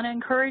 So we want to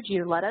encourage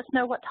you, let us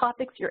know what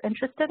topics you're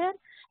interested in,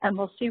 and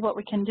we'll see what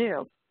we can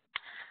do.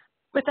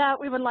 With that,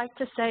 we would like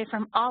to say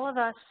from all of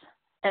us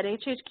at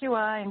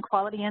HHQI and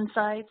Quality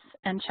Insights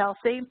and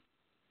Chelsea,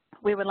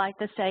 we would like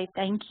to say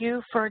thank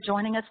you for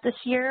joining us this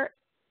year.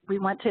 We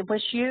want to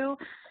wish you,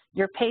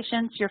 your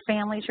patients, your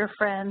families, your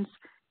friends,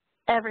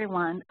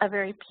 everyone, a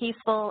very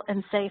peaceful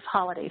and safe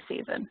holiday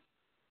season.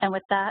 And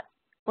with that,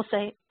 we'll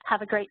say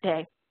have a great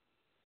day.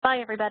 Bye,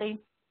 everybody.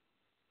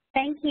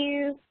 Thank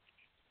you.